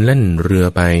หมือนคุณเล่นเรือ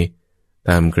ไป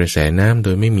ตามกระแสน้ำโด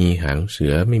ยไม่มีหางเสื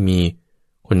อไม่มี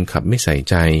คนขับไม่ใส่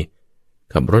ใจ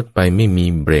ขับรถไปไม่มี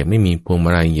เบรกไม่มีพวงม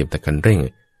าลัยเหยียบแต่คันเร่ง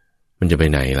มันจะไป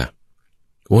ไหนล่ะ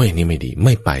โอ้ยนี่ไม่ดีไ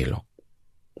ม่ไปหรอก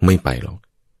ไม่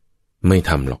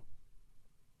ทำหรอก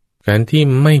การที่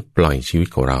ไม่ปล่อยชีวิต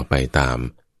ของเราไปตาม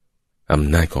อ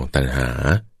ำนาจของตัณหา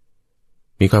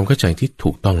มีความเข้าใจที่ถู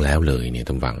กต้องแล้วเลยเนี่ย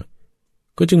ท่านฟัง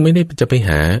ก็จึงไม่ได้จะไปห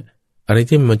าอะไร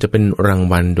ที่มันจะเป็นราง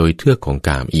วัลโดยเทือกของก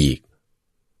ามอีก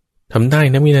ทำได้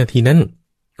นะวินาทีนั้น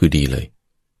คือดีเลย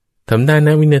ทำได้น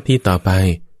ะวินาทีต่อไป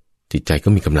จิตใจก็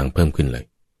มีกำลังเพิ่มขึ้นเลย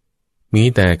มี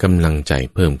แต่กำลังใจ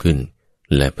เพิ่มขึ้น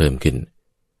และเพิ่มขึ้น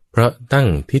เพราะตั้ง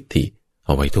ทิฏฐิเอ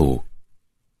าไว้ถูก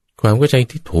ความเข้าใจ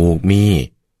ที่ถูกมี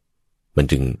มัน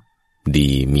จึงดี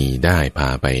มีได้พา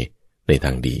ไปในท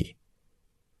างดี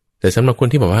แต่สำหรับคน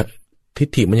ที่บอกว่าทิฏ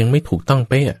ฐิมันยังไม่ถูกต้อง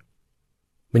เป๊ะ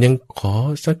มันยังขอ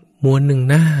สักมวลหนึ่ง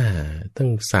หน้าตั้ง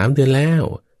3 เดือนแล้ว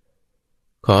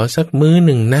ขอสักมื้อห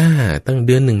นึ่งหน้าตั้งเ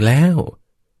ดือนหนึ่งแล้ว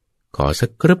ขอสัก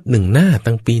กรึบหนึ่งหน้า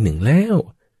ตั้งปีหนึ่งแล้ว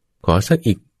ขอสัก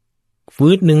อีกฟื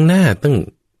ดหนึ่งหน้าตั้ง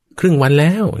ครึ่งวันแ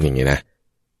ล้วอย่างนี้นะ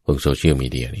พวกโซเชียลมี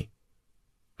เดียนี่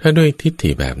ถ้าด้วยทิฏฐิ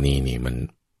แบบนี้นี่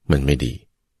มันไม่ดี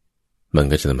มัน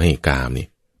ก็จะทำให้กามนี่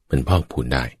มันพอกพูน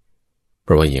ได้เพ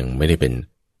ราะว่ายังไม่ได้เป็น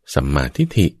สัมมาทิฏ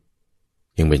ฐิ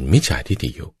ยังเป็นมิจฉาทิฏฐิ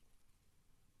อยู่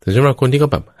แต่สำหรับคนที่เขา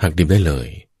แบบหักดิบได้เลย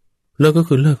เลิกก็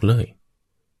คือเลิกเลย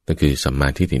แต่คือสัมมา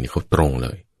ทิฏฐินี่เขาตรงเล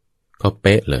ยเขาเ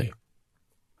ป๊ะเลย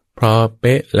พอเ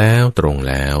ป๊ะแล้วตรง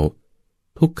แล้ว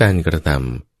ทุกการกระท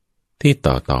ำที่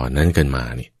ต่อนั้นกันมา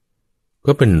นี่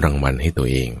ก็เป็นรางวัลให้ตัว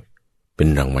เองเป็น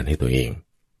รางวัลให้ตัวเอง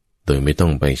โดยไม่ต้อ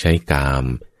งไปใช้กาม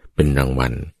เป็นรางวั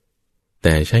ลแ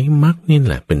ต่ใช้มรรคนี่แ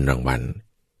หละเป็นรางวัล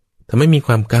ทำให้มีค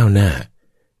วามก้าวหน้า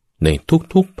ใน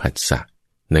ทุกๆผัสสะ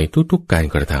ในทุกๆการ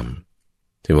กระท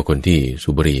ำที่ว่าคนที่สู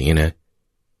บบุหรี่อย่างนี้นะ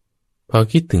พอ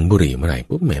คิดถึงบุหรี่เมื่อไหร่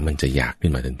ปุ๊บแหมมันจะอยากขึ้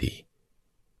นมาทันที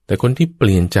แต่คนที่เป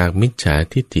ลี่ยนจากมิจฉา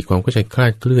ทิฏฐิความเข้าใจคลา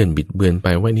ดเคลื่อนบิดเบือนไป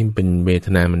ว่านี่เป็นเวท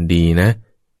นามันดีนะ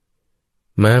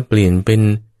มาเปลี่ยนเป็น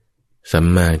สัม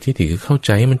มาทิฏฐิคือเข้าใจ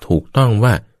ให้มันถูกต้อง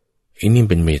ว่าไอ้นี่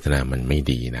เป็นเวทนามันไม่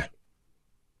ดีนะ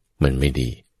มันไม่ดี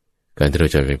การที่เรา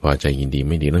จะไปพอใจยินดี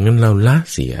ไม่ดีดังนั้นเราละ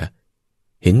เสีย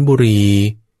เห็นบุหรี่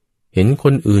เห็นค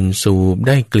นอื่นสูบไ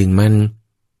ด้กลิ่นมัน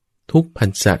ทุกผั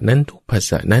สสะนั้นทุกผัส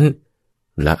สะนั้น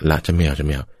ละจะไม่เอ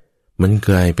ามันก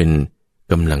ลายเป็น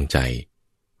กำลังใจ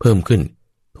เพิ่มขึ้น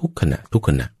ทุกขณ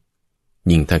ะ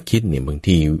ยิ่งถ้าคิดเนี่ยบาง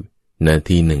ทีนา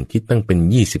ทีหนึ่งคิดตั้งเป็น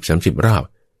20-30 รอบ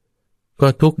ก็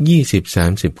ทุก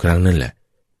20-30 ครั้งนั่นแหละ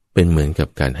เป็นเหมือนกับ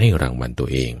การให้รางวัลตัว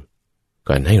เอง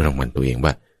การให้รางวัลตัวเอง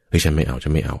ว่าเฮ้ยฉันไม่เอา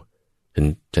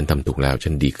ฉันทำถูกแล้วฉั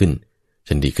นดีขึ้น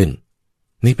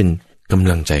นี่เป็นก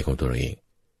ำลังใจของตัวเอง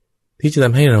ที่จะท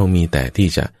ำให้เรามีแต่ที่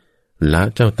จะละ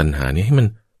เจ้าตัณหานี้ให้มัน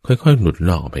ค่อยๆหลุดล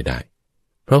อกออกไปได้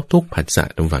เพราะทุกผัสสะ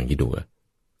ตรงฝั่งที่ดู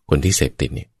คนที่เสพติด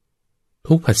เนี่ย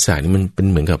ทุกผัสสะนี่มันเป็น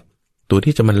เหมือนกับตัว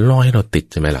ที่จะมันล่อให้เราติด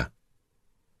ใช่ไหมล่ะ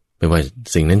ไม่ว่า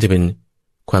สิ่งนั้นจะเป็น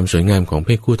ความสวยงามของเพ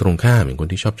ศคู่ตรงข้ามอย่างคน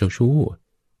ที่ชอบเจ้าชู้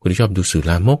คนที่ชอบดูสื่อ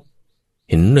ลามก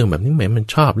เห็นเรื่องแบบนี้แหมมัน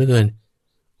ชอบเหลือเกิน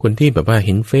คนที่แบบว่าเ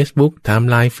ห็น Facebook ไทม์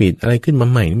ไลน์ฟีดอะไรขึ้นมา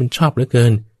ใหม่นี่มันชอบเหลือเกิ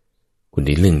นคน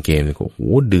ที่เล่นเกมนี่ก็โห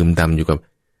ดื่มดำอยู่กับ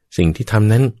สิ่งที่ท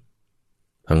ำนั้น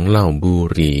ทั้งเหล้าบุ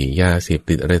หรี่ยาเสพ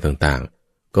ติดอะไรต่าง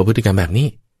ๆก็พฤติกรรมแบบนี้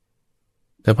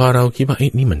แต่พอเราคิดว่า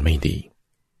นี่มันไม่ดี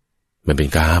มันเป็น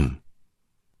กาม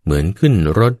เหมือนขึ้น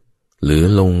รถหรือ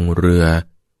ลงเรือ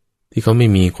ที่เขาไม่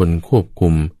มีคนควบคุ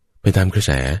มไปตามกระแ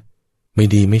สไม่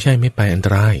ดีไม่ใช่ไม่ไปอันต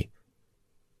ราย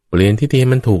เปลี่ยนทิฏฐิ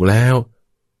มันถูกแล้ว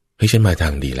ฉันมาทา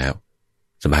งดีแล้ว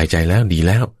สบายใจแล้วดีแ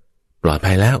ล้วปลอด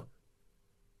ภัยแล้ว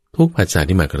ทุกผัสสะ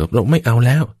ที่มากระทบเราไม่เอาแ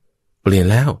ล้วเปลี่ยน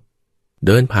แล้วเ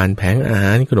ดินผ่านแผงอาห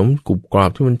ารขนมกรุบกรอบ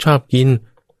ที่มันชอบกิน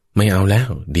ไม่เอาแล้ว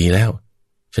ดีแล้ว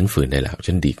ฉันฝืนได้แล้ว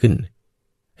ฉันดีขึ้น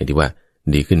ไอ้ที่ว่า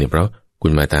ดีขึ้นเนี่ยเพราะคุ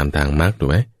ณมาตามทางมรรคถูก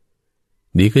ไหม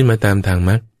ดีขึ้นมาตามทาง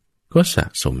มรรคก็สะ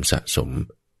สม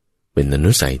เป็นอ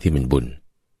นุสัยที่เป็นบุญ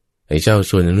ไอ้เจ้า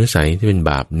ส่วนอนุสัยที่เป็น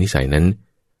บาปนิสัยนั้น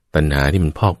ตัณหาที่มั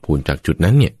นพอกพูนจากจุด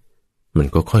นั้นเนี่ยมัน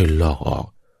ก็ค่อยลอกออก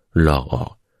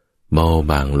เบา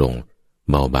บาง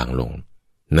ลง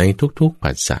ในทุกๆ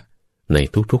ผัสสะใน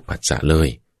ทุกๆผัสสะเลย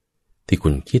ที่คุ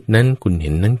ณคิดนั้นคุณเห็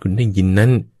นนั้นคุณได้ยินนั้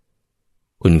น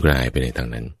คุณกลายไปในทาง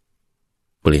นั้น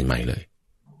เปลี่ยนใหม่เลย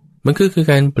มันคือ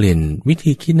การเปลี่ยนวิ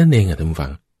ธีคิดนั่นเองท่านผู้ฟั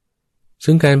ง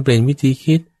ซึ่งการเปลี่ยนวิธี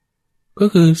คิด ก็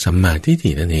คือสัมมาทิฏฐิ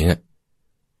นั่นเอง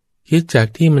คิดจาก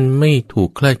ที่มันไม่ถูก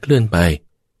คลาดเคลื่อนไป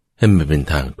ให้มันเป็น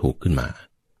ทางถูกขึ้นมา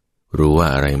รู้ว่า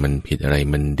อะไรมันผิดอะไร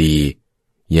มันดี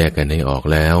แยกกันให้ออก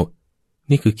แล้ว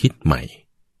นี่คือคิดใหม่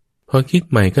พอคิด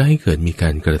ใหม่ก็ให้เกิดมีกา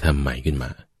รกระทำใหม่ขึ้นม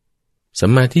าสั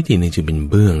มมาทิฏฐินี่จึงเป็น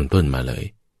เบื้องต้นมาเลย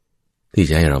ที่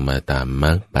จะให้เรามาตามมร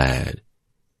รคแปด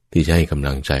ที่จะให้กำ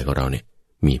ลังใจของเราเนี่ย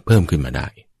มีเพิ่มขึ้นมาได้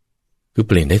คือเ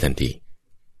ปลี่ยนได้ทันที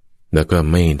แล้วก็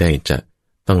ไม่ได้จะ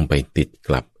ต้องไปติดก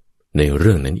ลับในเ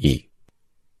รื่องนั้นอีก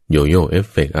โยโย่เอฟ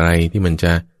เฟกต์อะไรที่มันจ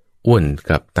ะอ้วนก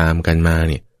ลับตามกันมา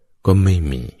เนี่ยก็ไม่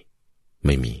มี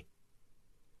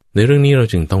ในเรื่องนี้เรา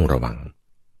จึงต้องระวัง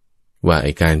ว่าไ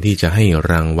อ้การที่จะให้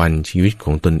รางวัลชีวิตข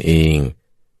องตนเอง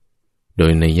โด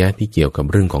ยนัยยะที่เกี่ยวกับ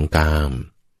เรื่องของกาม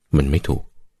มันไม่ถูก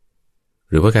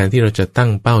หรือว่าการที่เราจะตั้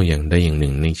งเป้าอย่างใดอย่างห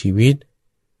นึ่งในชีวิต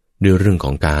ด้วยเรื่องข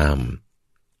องกาม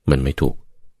มันไม่ถูก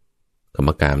คำ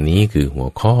ว่ากามนี้คือหัว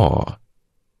ข้อ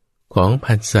ของ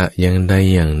ผัสสะอย่างใด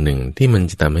อย่างหนึ่งที่มัน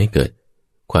จะทำให้เกิด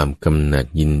ความกำหนัด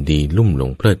ยินดีลุ่มหล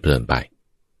งเพลิดเพลินไป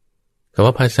คำ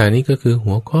ว่าผัสสะนี้ก็คือ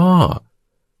หัวข้อ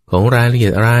ของรายละเอี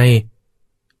ยดอะไร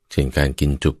เช่นการกิ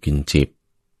นจุบกินจิบ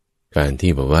การ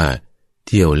ที่แบบว่าเ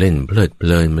ที่ยวเล่นเพลิดเพ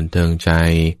ลินบันเทิงใจ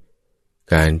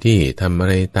การที่ทำอะ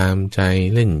ไรตามใจ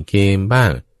เล่นเกมบ้า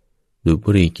งดูบุ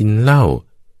หรี่กินเหล้า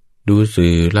ดู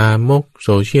สื่อลามกโซ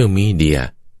เชียลมีเดีย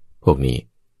พวกนี้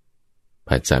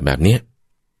ผัสสะแบบเนี้ย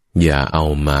อย่าเอา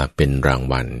มาเป็นราง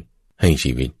วัลให้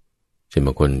ชีวิตเช่นบ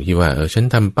างคนคิดว่าฉัน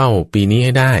ทำเป้าปีนี้ใ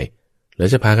ห้ได้แล้ว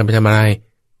จะพากันไปทำอะไร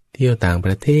เที่ยวต่างป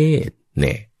ระเทศเ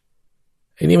นี่ย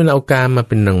ไอ้นี่มันเอาการมาเ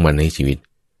ป็นรางวัลในชีวิต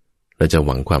เราจะห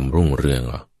วังความรุ่งเรือง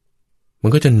หรอมั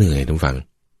นก็จะเหนื่อยทุกฝั่ง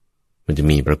มันจะ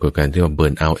มีปรากฏการณ์ที่เรียกว่า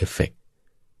burn out effect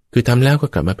คือทำแล้วก็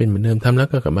กลับมาเป็นเหมือนเดิมทำแล้ว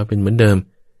ก็กลับมาเป็นเหมือนเดิม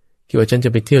คิดว่าฉันจะ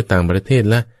ไปเที่ยวต่างประเทศ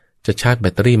แล้วจะชาร์จแบ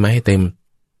ตเตอรี่มาให้เต็ม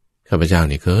ข้าพเจ้า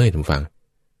นี่เคยทุกฝั่ง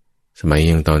สมัย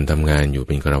ยังตอนทำงานอยู่เ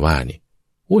ป็นฆราวาสนี่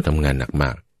ทำงานหนักม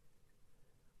าก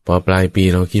พอปลายปี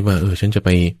เราคิดว่าฉันจะไป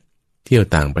เที่ยว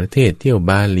ต่างประเทศเที่ยว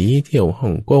บาหลีเที่ยวฮ่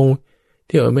องกงเ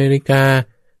ที่ยวอเมริกา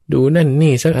ดูนั่น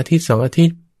นี่สักอาทิตย์2 อาทิต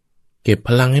ย์เก็บพ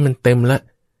ลังให้มันเต็มละ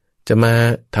จะมา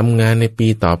ทำงานในปี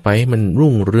ต่อไปให้มัน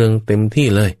รุ่งเรืองเต็มที่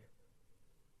เลย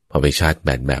พอไปชาร์จแบ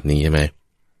ตแบบนี้ใช่ไหม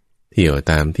เที่ยว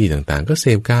ตามที่ต่างๆก็เส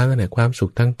พกามแล้วเนี่ยความสุ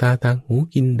ขทางตาทางหู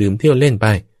กินดื่มเที่ยวเล่นไป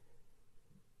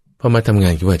พอมาทำงา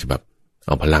นคิดว่าจะแบบเอ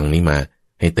าพลังนี้มา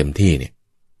ให้เต็มที่เนี่ย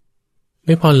ไ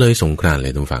ม่พอเลยสงกรานต์เล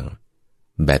ยทุกฝั่ง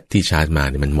แบตที่ชาร์จมา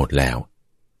เนี่ยมันหมดแล้ว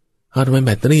ทำไมแบ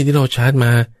ตเตอรี่ที่เราชาร์จม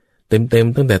าเต็ม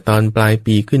ตั้งแต่ตอนปลาย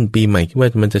ปีขึ้นปีใหม่คิดว่า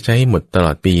มันจะใช้ให้หมดตล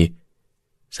อดปี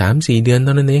 3-4 เดือนเ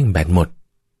ท่านั้นเองแบตหมด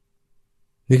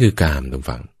นี่คือกามทุก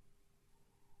ฝั่ง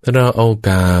ถ้าเราเอาก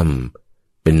าม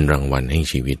เป็นรางวัลให้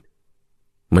ชีวิต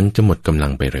มันจะหมดกำลั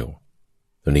งไปเร็ว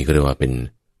ตัวนี้ก็เรียกว่าเป็น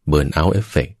burn out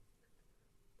effect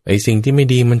ไอ้สิ่งที่ไม่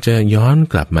ดีมันจะย้อน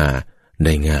กลับมาไ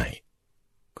ด้ง่าย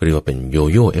ก็เรียกว่าเป็นโย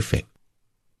โย่เอฟเฟกต์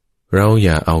เราอ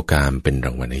ย่าเอากามเป็นร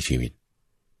างวัลในชีวิต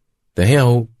แต่ให้เอ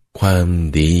าความ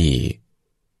ดี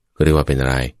ก็เรียกว่าเป็นอะ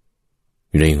ไร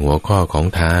อยู่ในหัวข้อของ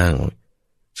ทาง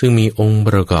ซึ่งมีองค์ป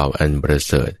ระกอบอันประ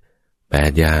เสริฐ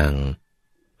8อย่าง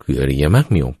คืออริยมรรค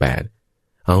มีองค์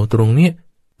8เอาตรงเนี้ย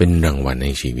เป็นรางวัลใน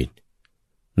ชีวิต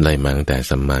ไล่มาตั้งแต่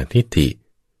สัมมาทิฏฐิ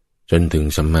จนถึง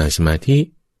สัมมาสมาธิ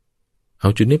เอา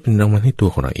จุดนี้เป็นรางวัลให้ตัว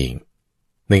ของเราเอง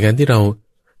ในการที่เรา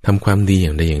ทำความดีอย่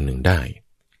างใดอย่างหนึ่งได้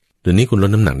เดี๋ยวนี้คุณลด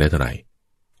น้ำหนักได้เท่าไหร่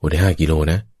ได้5 กิโล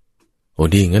นะ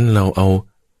ดีงั้นเราเอา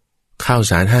ข้าว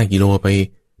สาร5 กิโลไป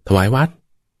ถวายวัด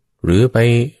หรือไป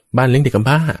บ้านเลี้ยงเด็กกำ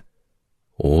พร้า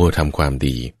ทำความ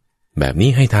ดีแบบนี้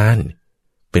ให้ทาน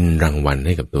เป็นรางวัลใ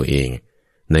ห้กับตัวเอง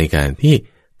ในการที่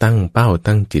ตั้งเป้า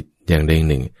ตั้งจิตอย่างใดอย่าง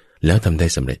หนึ่งแล้วทำได้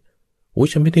สำเร็จ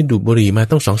ฉันไม่ได้ดูดบุหรี่มา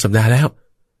ต้อง2 สัปดาห์แล้ว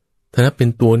ถ้านับเป็น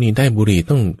ตัวนี่ได้บุหรี่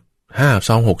ต้อง5 ซ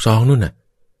อง 6 ซองนู่นน่ะ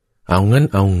เอาเ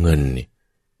งินนี่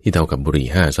ที่เท่ากับบุหรี่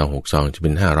5 ซอง 6 ซองจะเป็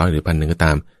น500หรือ 1,000 ก็ต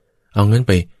ามเอาเงินไ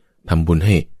ปทำบุญใ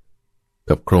ห้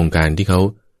กับโครงการที่เขา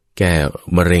แก้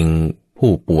มะเร็ง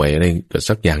ผู้ป่วยอะไรก็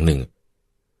สักอย่างหนึ่ง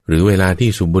หรือเวลาที่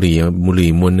สูบบุหรี่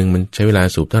มวนนึงมันใช้เวลา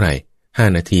สูบเท่าไหร่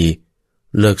5 นาที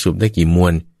เลิกสูบได้กี่มว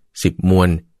น10 มวน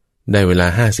ได้เวลา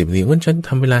50 นาทีงั้นฉันท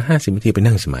ำเวลา50 นาทีไป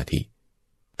นั่งสมาธิ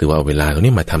ถือว่าเอาเวลาตรง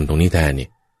นี้มาทำตรงนี้แทน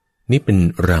นี่เป็น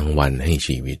รางวัลให้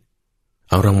ชีวิต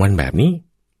เอารางวัลแบบนี้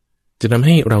จะทำใ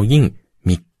ห้เรายิ่ง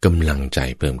มีกำลังใจ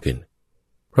เพิ่มขึ้น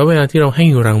เพราะเวลาที่เราให้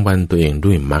รางวัลตัวเอง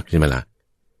ด้วยมรรคใช่ไหมล่ะ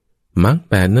มรรค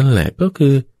8นั่นแหละก็คื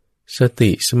อส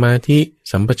ติสมาธิ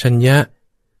สัมปชัญญะ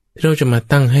ที่เราจะมา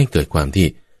ตั้งให้เกิดความที่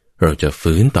เราจะ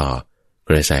ฝืนต่อ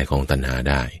กระแสของตัณหา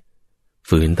ได้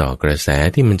ฝืนต่อกระแส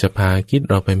ที่มันจะพาคิด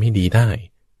เราไปไม่ดีได้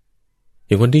อ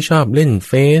ย่างคนที่ชอบเล่นเ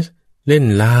ฟซเล่น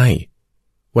ไลน์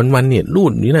วันๆเนี่ยลู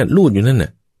ดอยู่นั่นน่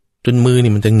ะจนมือ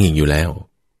นี่มันจะหงิกอยู่แล้ว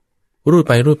รูดไ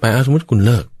ปสมมติคุณเ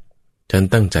ลิกฉัน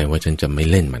ตั้งใจว่าฉันจะไม่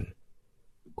เล่นมัน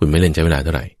คุณไม่เล่นใช้เวลาเท่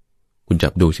าไหร่คุณจั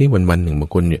บดูซิวันหนึ่งบา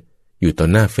งคนเนี่ยอยู่ต่อ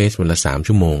หน้าเฟซวันละ3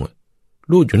 ชั่วโมง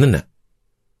รูดอยู่นั่นน่ะ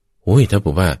โอ้ยถ้าบ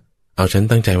อกว่าเอาฉัน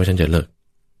ตั้งใจว่าฉันจะเลิก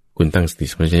คุณตั้งสติ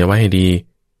สัมปชัญญะไว้ให้ดี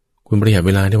คุณประหยัดเ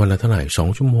วลาได้วันละเท่าไหร่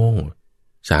2 ชั่วโมง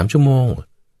3 ชั่วโมง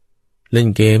เล่น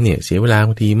เกมเนี่ยเสียเวลาบ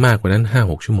างทีมากกว่านั้น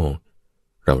 5-6 ชั่วโมง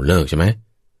เราเลิกใช่ไหม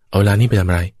เอาเวลานี้ไปทำ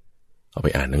อะไรเอาไป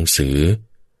อ่านหนังสือ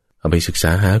เอาไปศึกษ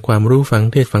าหาความรู้ฟัง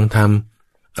เทศฟังธรรม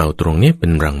เอาตรงนี้เป็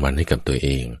นรางวัลให้กับตัวเอ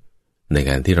งใน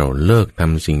การที่เราเลิกท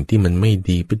ำสิ่งที่มันไม่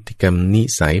ดีพฤติกรรมนิ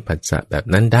สัยผัสสะแบบ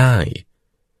นั้นได้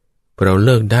เราเ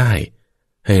ลิกได้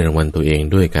ให้รางวัลตัวเอง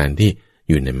ด้วยการที่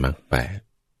อยู่ในมรรคแปด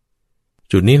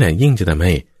จุดนี้แหละยิ่งจะทำใ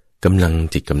ห้กำลัง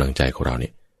จิตกำลังใจของเราเนี่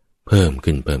ยเพิ่ม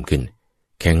ขึ้น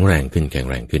แข็งแรงขึ้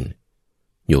น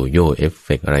โยโย่เอฟเฟ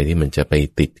กต์อะไรที่มันจะไป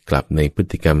ติดกลับในพฤ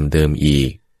ติกรรมเดิมอี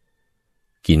ก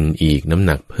กินอีกน้ำห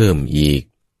นักเพิ่มอีก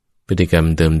พฤติกรรม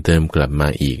เดิมกลับมา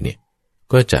อีกเนี่ย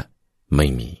ก็จะไม่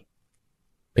มี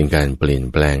เป็นการเปลี่ยน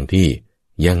แปลงที่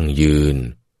ยั่งยืน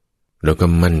แล้วก็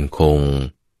มั่นคง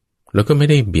แล้วก็ไม่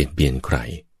ได้เบียดเบียนใคร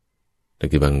แต่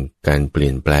คือบางการเปลี่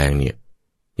ยนแปลงเนี่ย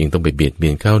ยังต้องไปเบียดเบี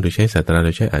ยนเข้าโดยใช้ศาสตราโด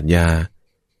ยใช้อัจฉริยะ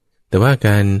แต่ว่าก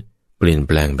ารเปลี่ยนแ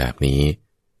ปลงแบบนี้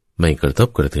ไม่กระทบ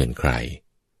กระเทือนใคร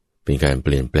เป็นการเป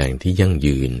ลี่ยนแปลงที่ยั่ง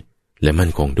ยืนและมั่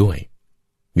นคงด้วย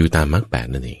อยู่ตามมรรคแปด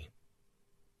นั่นเอง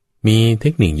มีเท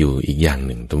คนิคอยู่อีกอย่างห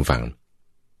นึ่งทุกฝั่ง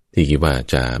ที่คิดว่า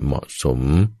จะเหมาะสม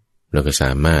แล้วก็ส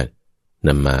ามารถน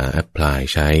ำมาแอพพลาย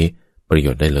ใช้ประโย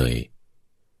ชน์ได้เลย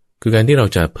คือการที่เรา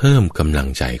จะเพิ่มกำลัง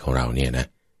ใจของเราเนี่ยนะ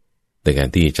แต่การ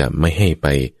ที่จะไม่ให้ไป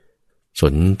ส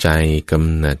นใจก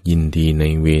ำหนัดยินดีใน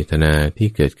เวทนาที่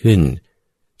เกิดขึ้น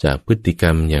จากพฤติกร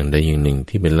รมอย่างใดอย่างหนึ่ง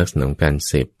ที่เป็นลักษณะของการเ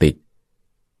สพติด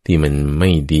ที่มันไม่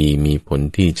ดีมีผล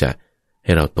ที่จะใ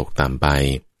ห้เราตกต่ำไป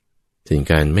ถึง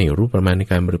การไม่รู้ประมาณใน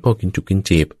การบริโภคกินจุกกิน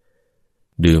จิบ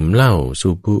ดื่มเหล้าสู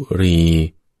บบุหรี่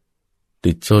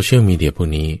ติดโซเชียลมีเดียพวก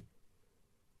นี้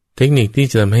เทคนิคที่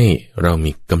จะทำให้เรา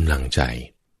มีกำลังใจ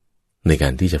ในกา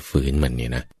รที่จะฝืนมันเนี่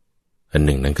ยนะอันห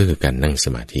นึ่งนั้นก็คือการนั่งส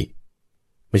มาธิ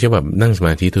ไม่ใช่แบบนั่งสม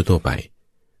าธิทั่วๆไป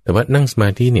แต่ว่านั่งสมา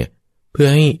ธิเนี่ยเพื่อ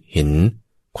ให้เห็น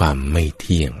ความไม่เ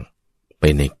ที่ยงไป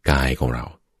ในกายของเรา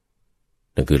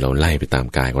นั่นคือเราไล่ไปตาม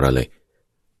กายของเราเลย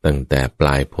ตั้งแต่ปล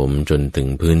ายผมจนถึง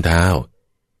พื้นเท้า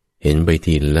เห็นไป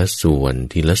ทีละส่ว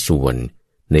น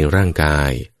ในร่างกา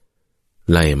ย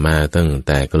ไล่มาตั้งแ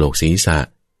ต่กะโหลกศีรษะ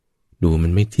ดูมั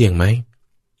นไม่เที่ยงไหม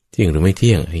เที่ยงหรือไม่เ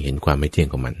ที่ยงให้เห็นความไม่เที่ยง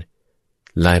ของมัน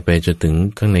ไล่ไปจนถึง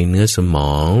ข้างในเนื้อสม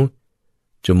อง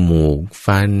จมูก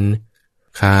ฟัน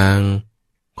คาง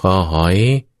คอหอย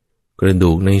กระ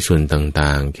ดูกในส่วนต่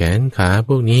างๆแขนขาพ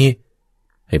วกนี้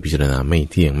ให้พิจารณาไม่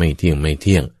เที่ยง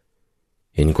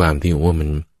เห็นความที่มั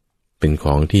นเป็นข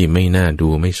องที่ไม่น่าดู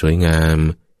ไม่สวยงาม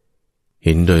เ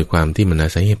ห็นโดยความที่มันอา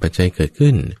ศัยเหตุปัจจัยเกิด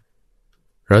ขึ้น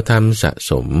เราทำสะ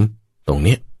สมตรงเ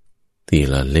นี้ยที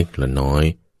ละเล็กละน้อย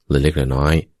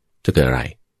จะเกิดอะไร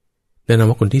แน่นอน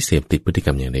ว่าคนที่เสพติดพฤติกร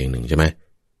รมอย่างใดอย่างหนึ่งใช่ไหม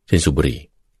เช่นสูบบุหรี่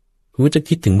คุณก็จะ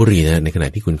คิดถึงบุหรี่นะในขณะ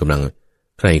ที่คุณกำลัง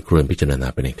ใคร่ครวญพิจารณา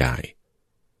ไปในกาย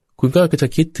คุณก็จะ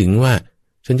คิดถึงว่า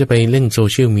ฉันจะไปเล่นโซ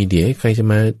เชียลมีเดียใครจะ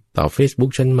มาต่อ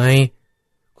Facebook ฉันไหม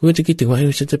คุณก็จะคิดถึงว่า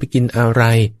ฉันจะไปกินอะไร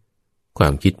ควา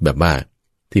มคิดแบบว่า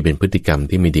ที่เป็นพฤติกรรม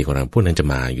ที่ไม่ดีของเราพวกนั้นจะ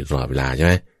มาอยู่ตลอดเวลาใช่ไ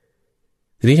หม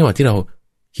ทีนี้จังหวะที่เรา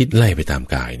คิดไล่ไปตาม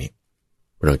กายนี่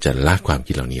เราจะละความ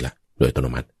คิดเหล่านี้ละโดยอัตโน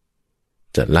มัติ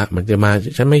จะละมันจะมา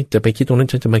ฉันไม่จะไปคิดตรงนั้น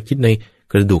ฉันจะมาคิดใน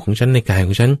กระดูกของฉันในกายข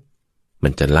องฉันมั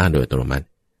นจะละโดยอัตโนมัติ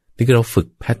นี่คือเราฝึก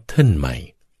แพทเทิร์นใหม่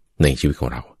ในชีวิตของ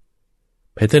เรา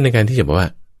แพทเทิร์นในการที่จะบอกว่า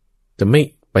จะไม่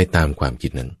ไปตามความคิ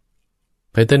ดนั้น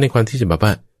แพทเทิร์นในความที่จะบอก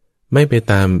ว่าไม่ไป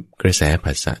ตามกระแส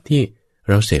ผัสสะที่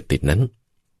เราเสพติดนั้น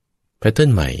แพทเทิร์น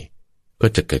ใหม่ก็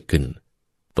จะเกิดขึ้น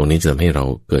ตรงนี้จะทำให้เรา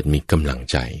เกิดมีกำลัง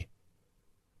ใจ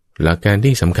หลักการ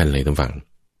ที่สำคัญเลยท่านฟัง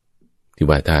ที่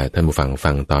ว่าถ้าท่านผู้ฟัง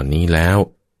ฟังตอนนี้แล้ว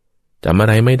จำอะ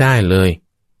ไรไม่ได้เลย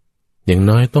อย่าง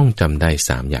น้อยต้องจำได้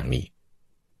3อย่างนี้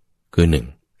คือ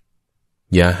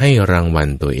 1. อย่าให้รางวัล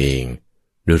ตัวเอง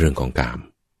ด้วยเรื่องของกาม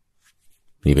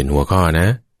นี่เป็นหัวข้อนะ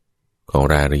ของ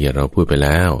รายละเอียดเราพูดไปแ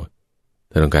ล้ว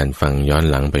ถ้าต้องการฟังย้อน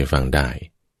หลังไปฟังได้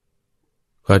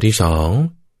ข้อที่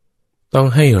 2ต้อง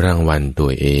ให้รางวัลตั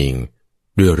วเอง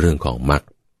ด้วยเรื่องของมรรค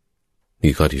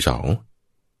นี่ข้อที่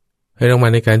 2ให้รางวั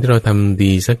ลในการที่เราทำ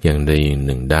ดีสักอย่างใดห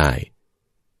นึ่งได้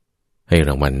ให้ร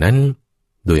างวัลนั้น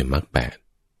ด้วยมรรค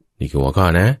8นี่คือหัวข้อ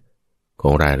นะขอ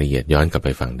งรายละเอียดย้อนกลับไป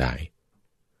ฟังได้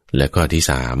และข้อที่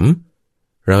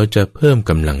 3เราจะเพิ่ม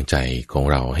กำลังใจของ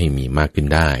เราให้มีมากขึ้น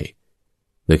ได้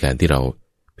โดยการที่เรา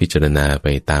พิจารณาไป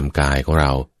ตามกายของเร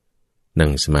านั่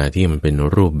งสมาธิมันเป็น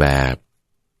รูปแบบ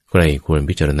ใครควร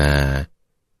พิจารณา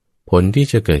ผลที่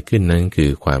จะเกิดขึ้นนั้นคื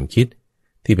อความคิด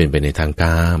ที่เป็นไปในทางก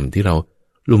ามที่เรา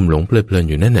ลุ่มหลงเพลิดเพลิน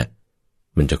อยู่นั่นน่ะ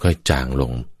มันจะค่อยจางล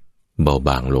งเบาบ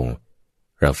างลง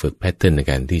เราฝึกแพทเทิร์นใน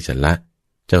การที่จะละ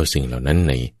เจ้าสิ่งเหล่านั้น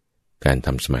ในการท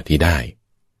ำสมาธิได้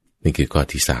นี่คือข้อ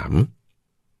ที่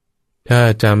3ถ้า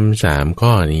จำ3ข้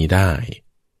อนี้ได้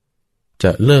จ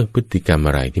ะเลิกพฤติกรรมอ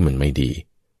ะไรที่มันไม่ดี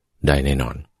ได้แน่นอ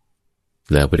น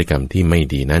แล้วพฤติกรรมที่ไม่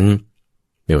ดีนั้น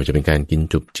ไม่ว่าจะเป็นการกิน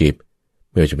จุบจิบ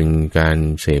ไม่ว่าจะเป็นการ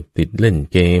เสพติดเล่น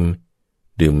เกม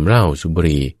ดื่มเหล้าสูบบุห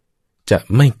รี่จะ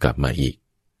ไม่กลับมาอีก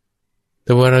แ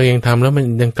ต่ว่าเรายังทำแล้วมัน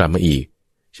ยังกลับมาอีก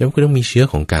ฉะนั้นก็ต้องมีเชื้อ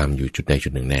ของกามอยู่จุดใดจุ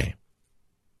ดหนึ่งแน่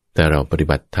แต่เราปฏิ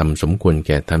บัติทำสมควรแ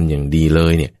ก่ทำอย่างดีเล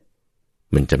ยเนี่ย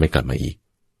มันจะไม่กลับมาอีก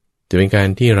จะเป็นการ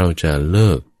ที่เราจะเลิ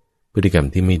กพฤติกรรม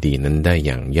ที่ไม่ดีนั้นได้อ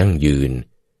ย่างยั่งยืน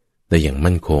ได้อย่าง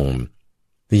มั่นคง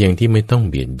ได้อย่างที่ไม่ต้อง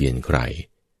เบียดเบียนใคร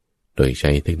โดยใ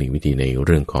ช้เทคนิควิธีในเ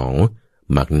รื่องของ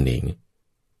มรรคนั่นเอง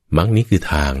มรรคนี้คือ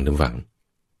ทางทุกฝั่ง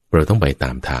เราต้องไปต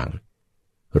ามทาง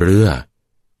เรือ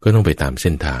ก็ต้องไปตามเ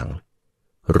ส้นทาง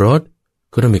รถ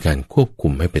ก็ต้องมีการควบคุ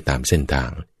มให้ไปตามเส้นทา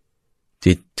ง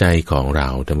จิตใจของเรา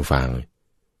ท่านผู้ฟัง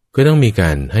ก็ต้องมีก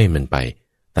ารให้มันไป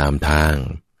ตามทาง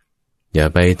อย่า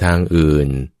ไปทางอื่น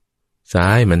ซ้า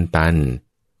ยมันตัน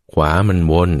ขวามัน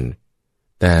วน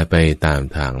แต่ไปตาม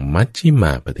ทางมัชฌิม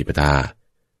าปฏิปทา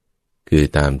คือ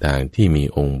ตามทางที่มี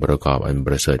องค์ประกอบอันป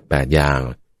ระเสริฐ8อย่าง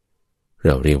เร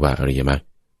าเรียกว่าอริยมรรค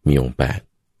มีองค์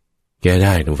8แก้ไ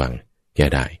ด้ทุกฝั่งแก้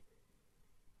ได้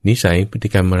นิสัยพฤติ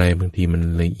กรรมอะไรบางทีมัน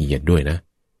ละเอียดด้วยนะ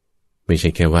ไม่ใช่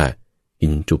แค่ว่ากิ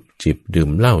นจุบจิบดื่ม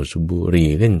เหล้าสูบบุหรี่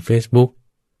เล่น Facebook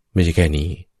ไม่ใช่แค่นี้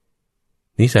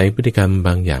นิสัยพฤติกรรมบ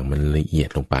างอย่างมันละเอียด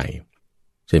ลงไป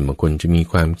เช่นบางคนจะมี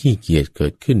ความขี้เกียจเกิ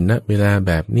ดขึ้นณเวลาแ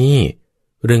บบนี้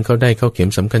เรื่องเข้าได้เข้าเข็ม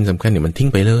สำคัญเนี่ยมันทิ้ง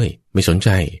ไปเลยไม่สนใจ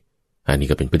อันนี้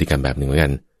ก็เป็นพฤติกรรมแบบหนึ่งเหมือนกั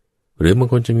นหรือบาง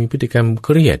คนจะมีพฤติกรรมเค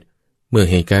รียดเมื่อ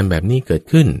เหตุการณ์แบบนี้เกิด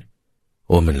ขึ้นโ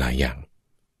อ้มันหลายอย่าง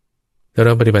แต่เร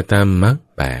าปฏิบัติตามมรรค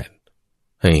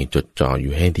8ให้จดจ่ออ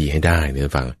ยู่ให้ดีให้ได้เนี่ย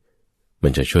ฟังมั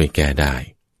นจะช่วยแก้ได้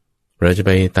เราจะไ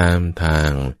ปตามทาง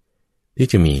ที่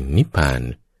จะมีนิพพาน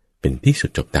เป็นที่สุด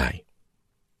จบได้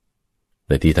แ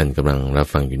ละที่ท่านกำลังรับ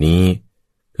ฟังอยู่นี้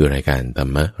คือรายการธร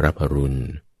รมรับอรุณ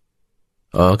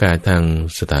ออกอากาศทาง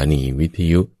สถานีวิท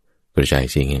ยุกระจาย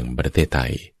เสียงแห่งประเทศไท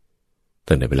ย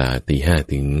ตั้งแต่เวลา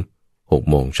 5:00 ถึง 6:00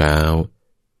 น.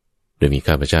โดยมี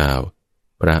ข้าพเจ้า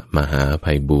พระมหาไพ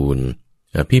บูลย์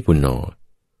อภิปุณโญ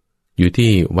อยู่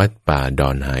ที่วัดป่าดอ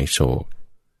นหายโศก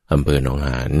อำเภอหนองห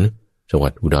านจังหวั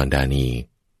ดอุดรธานี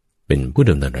เป็นผู้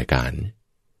ดำเนินรายการ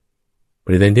ป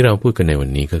ระเด็นที่เราพูดกันในวัน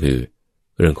นี้ก็คือ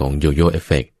เรื่องของโยโย่เอฟเ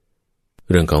ฟกต์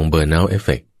เรื่องของเบอร์นเอาท์เอฟเฟ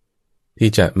กต์ที่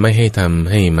จะไม่ให้ทำ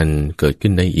ให้มันเกิดขึ้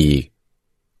นได้อีก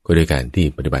ก็ด้วยการที่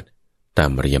ปฏิบัติตาม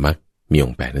อริยมรรคมีอ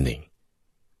งค์8นั่นเอง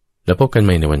แล้วพบกันให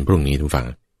ม่ในวันพรุ่งนี้ทุกฝั่ง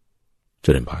เจ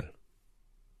ริญพร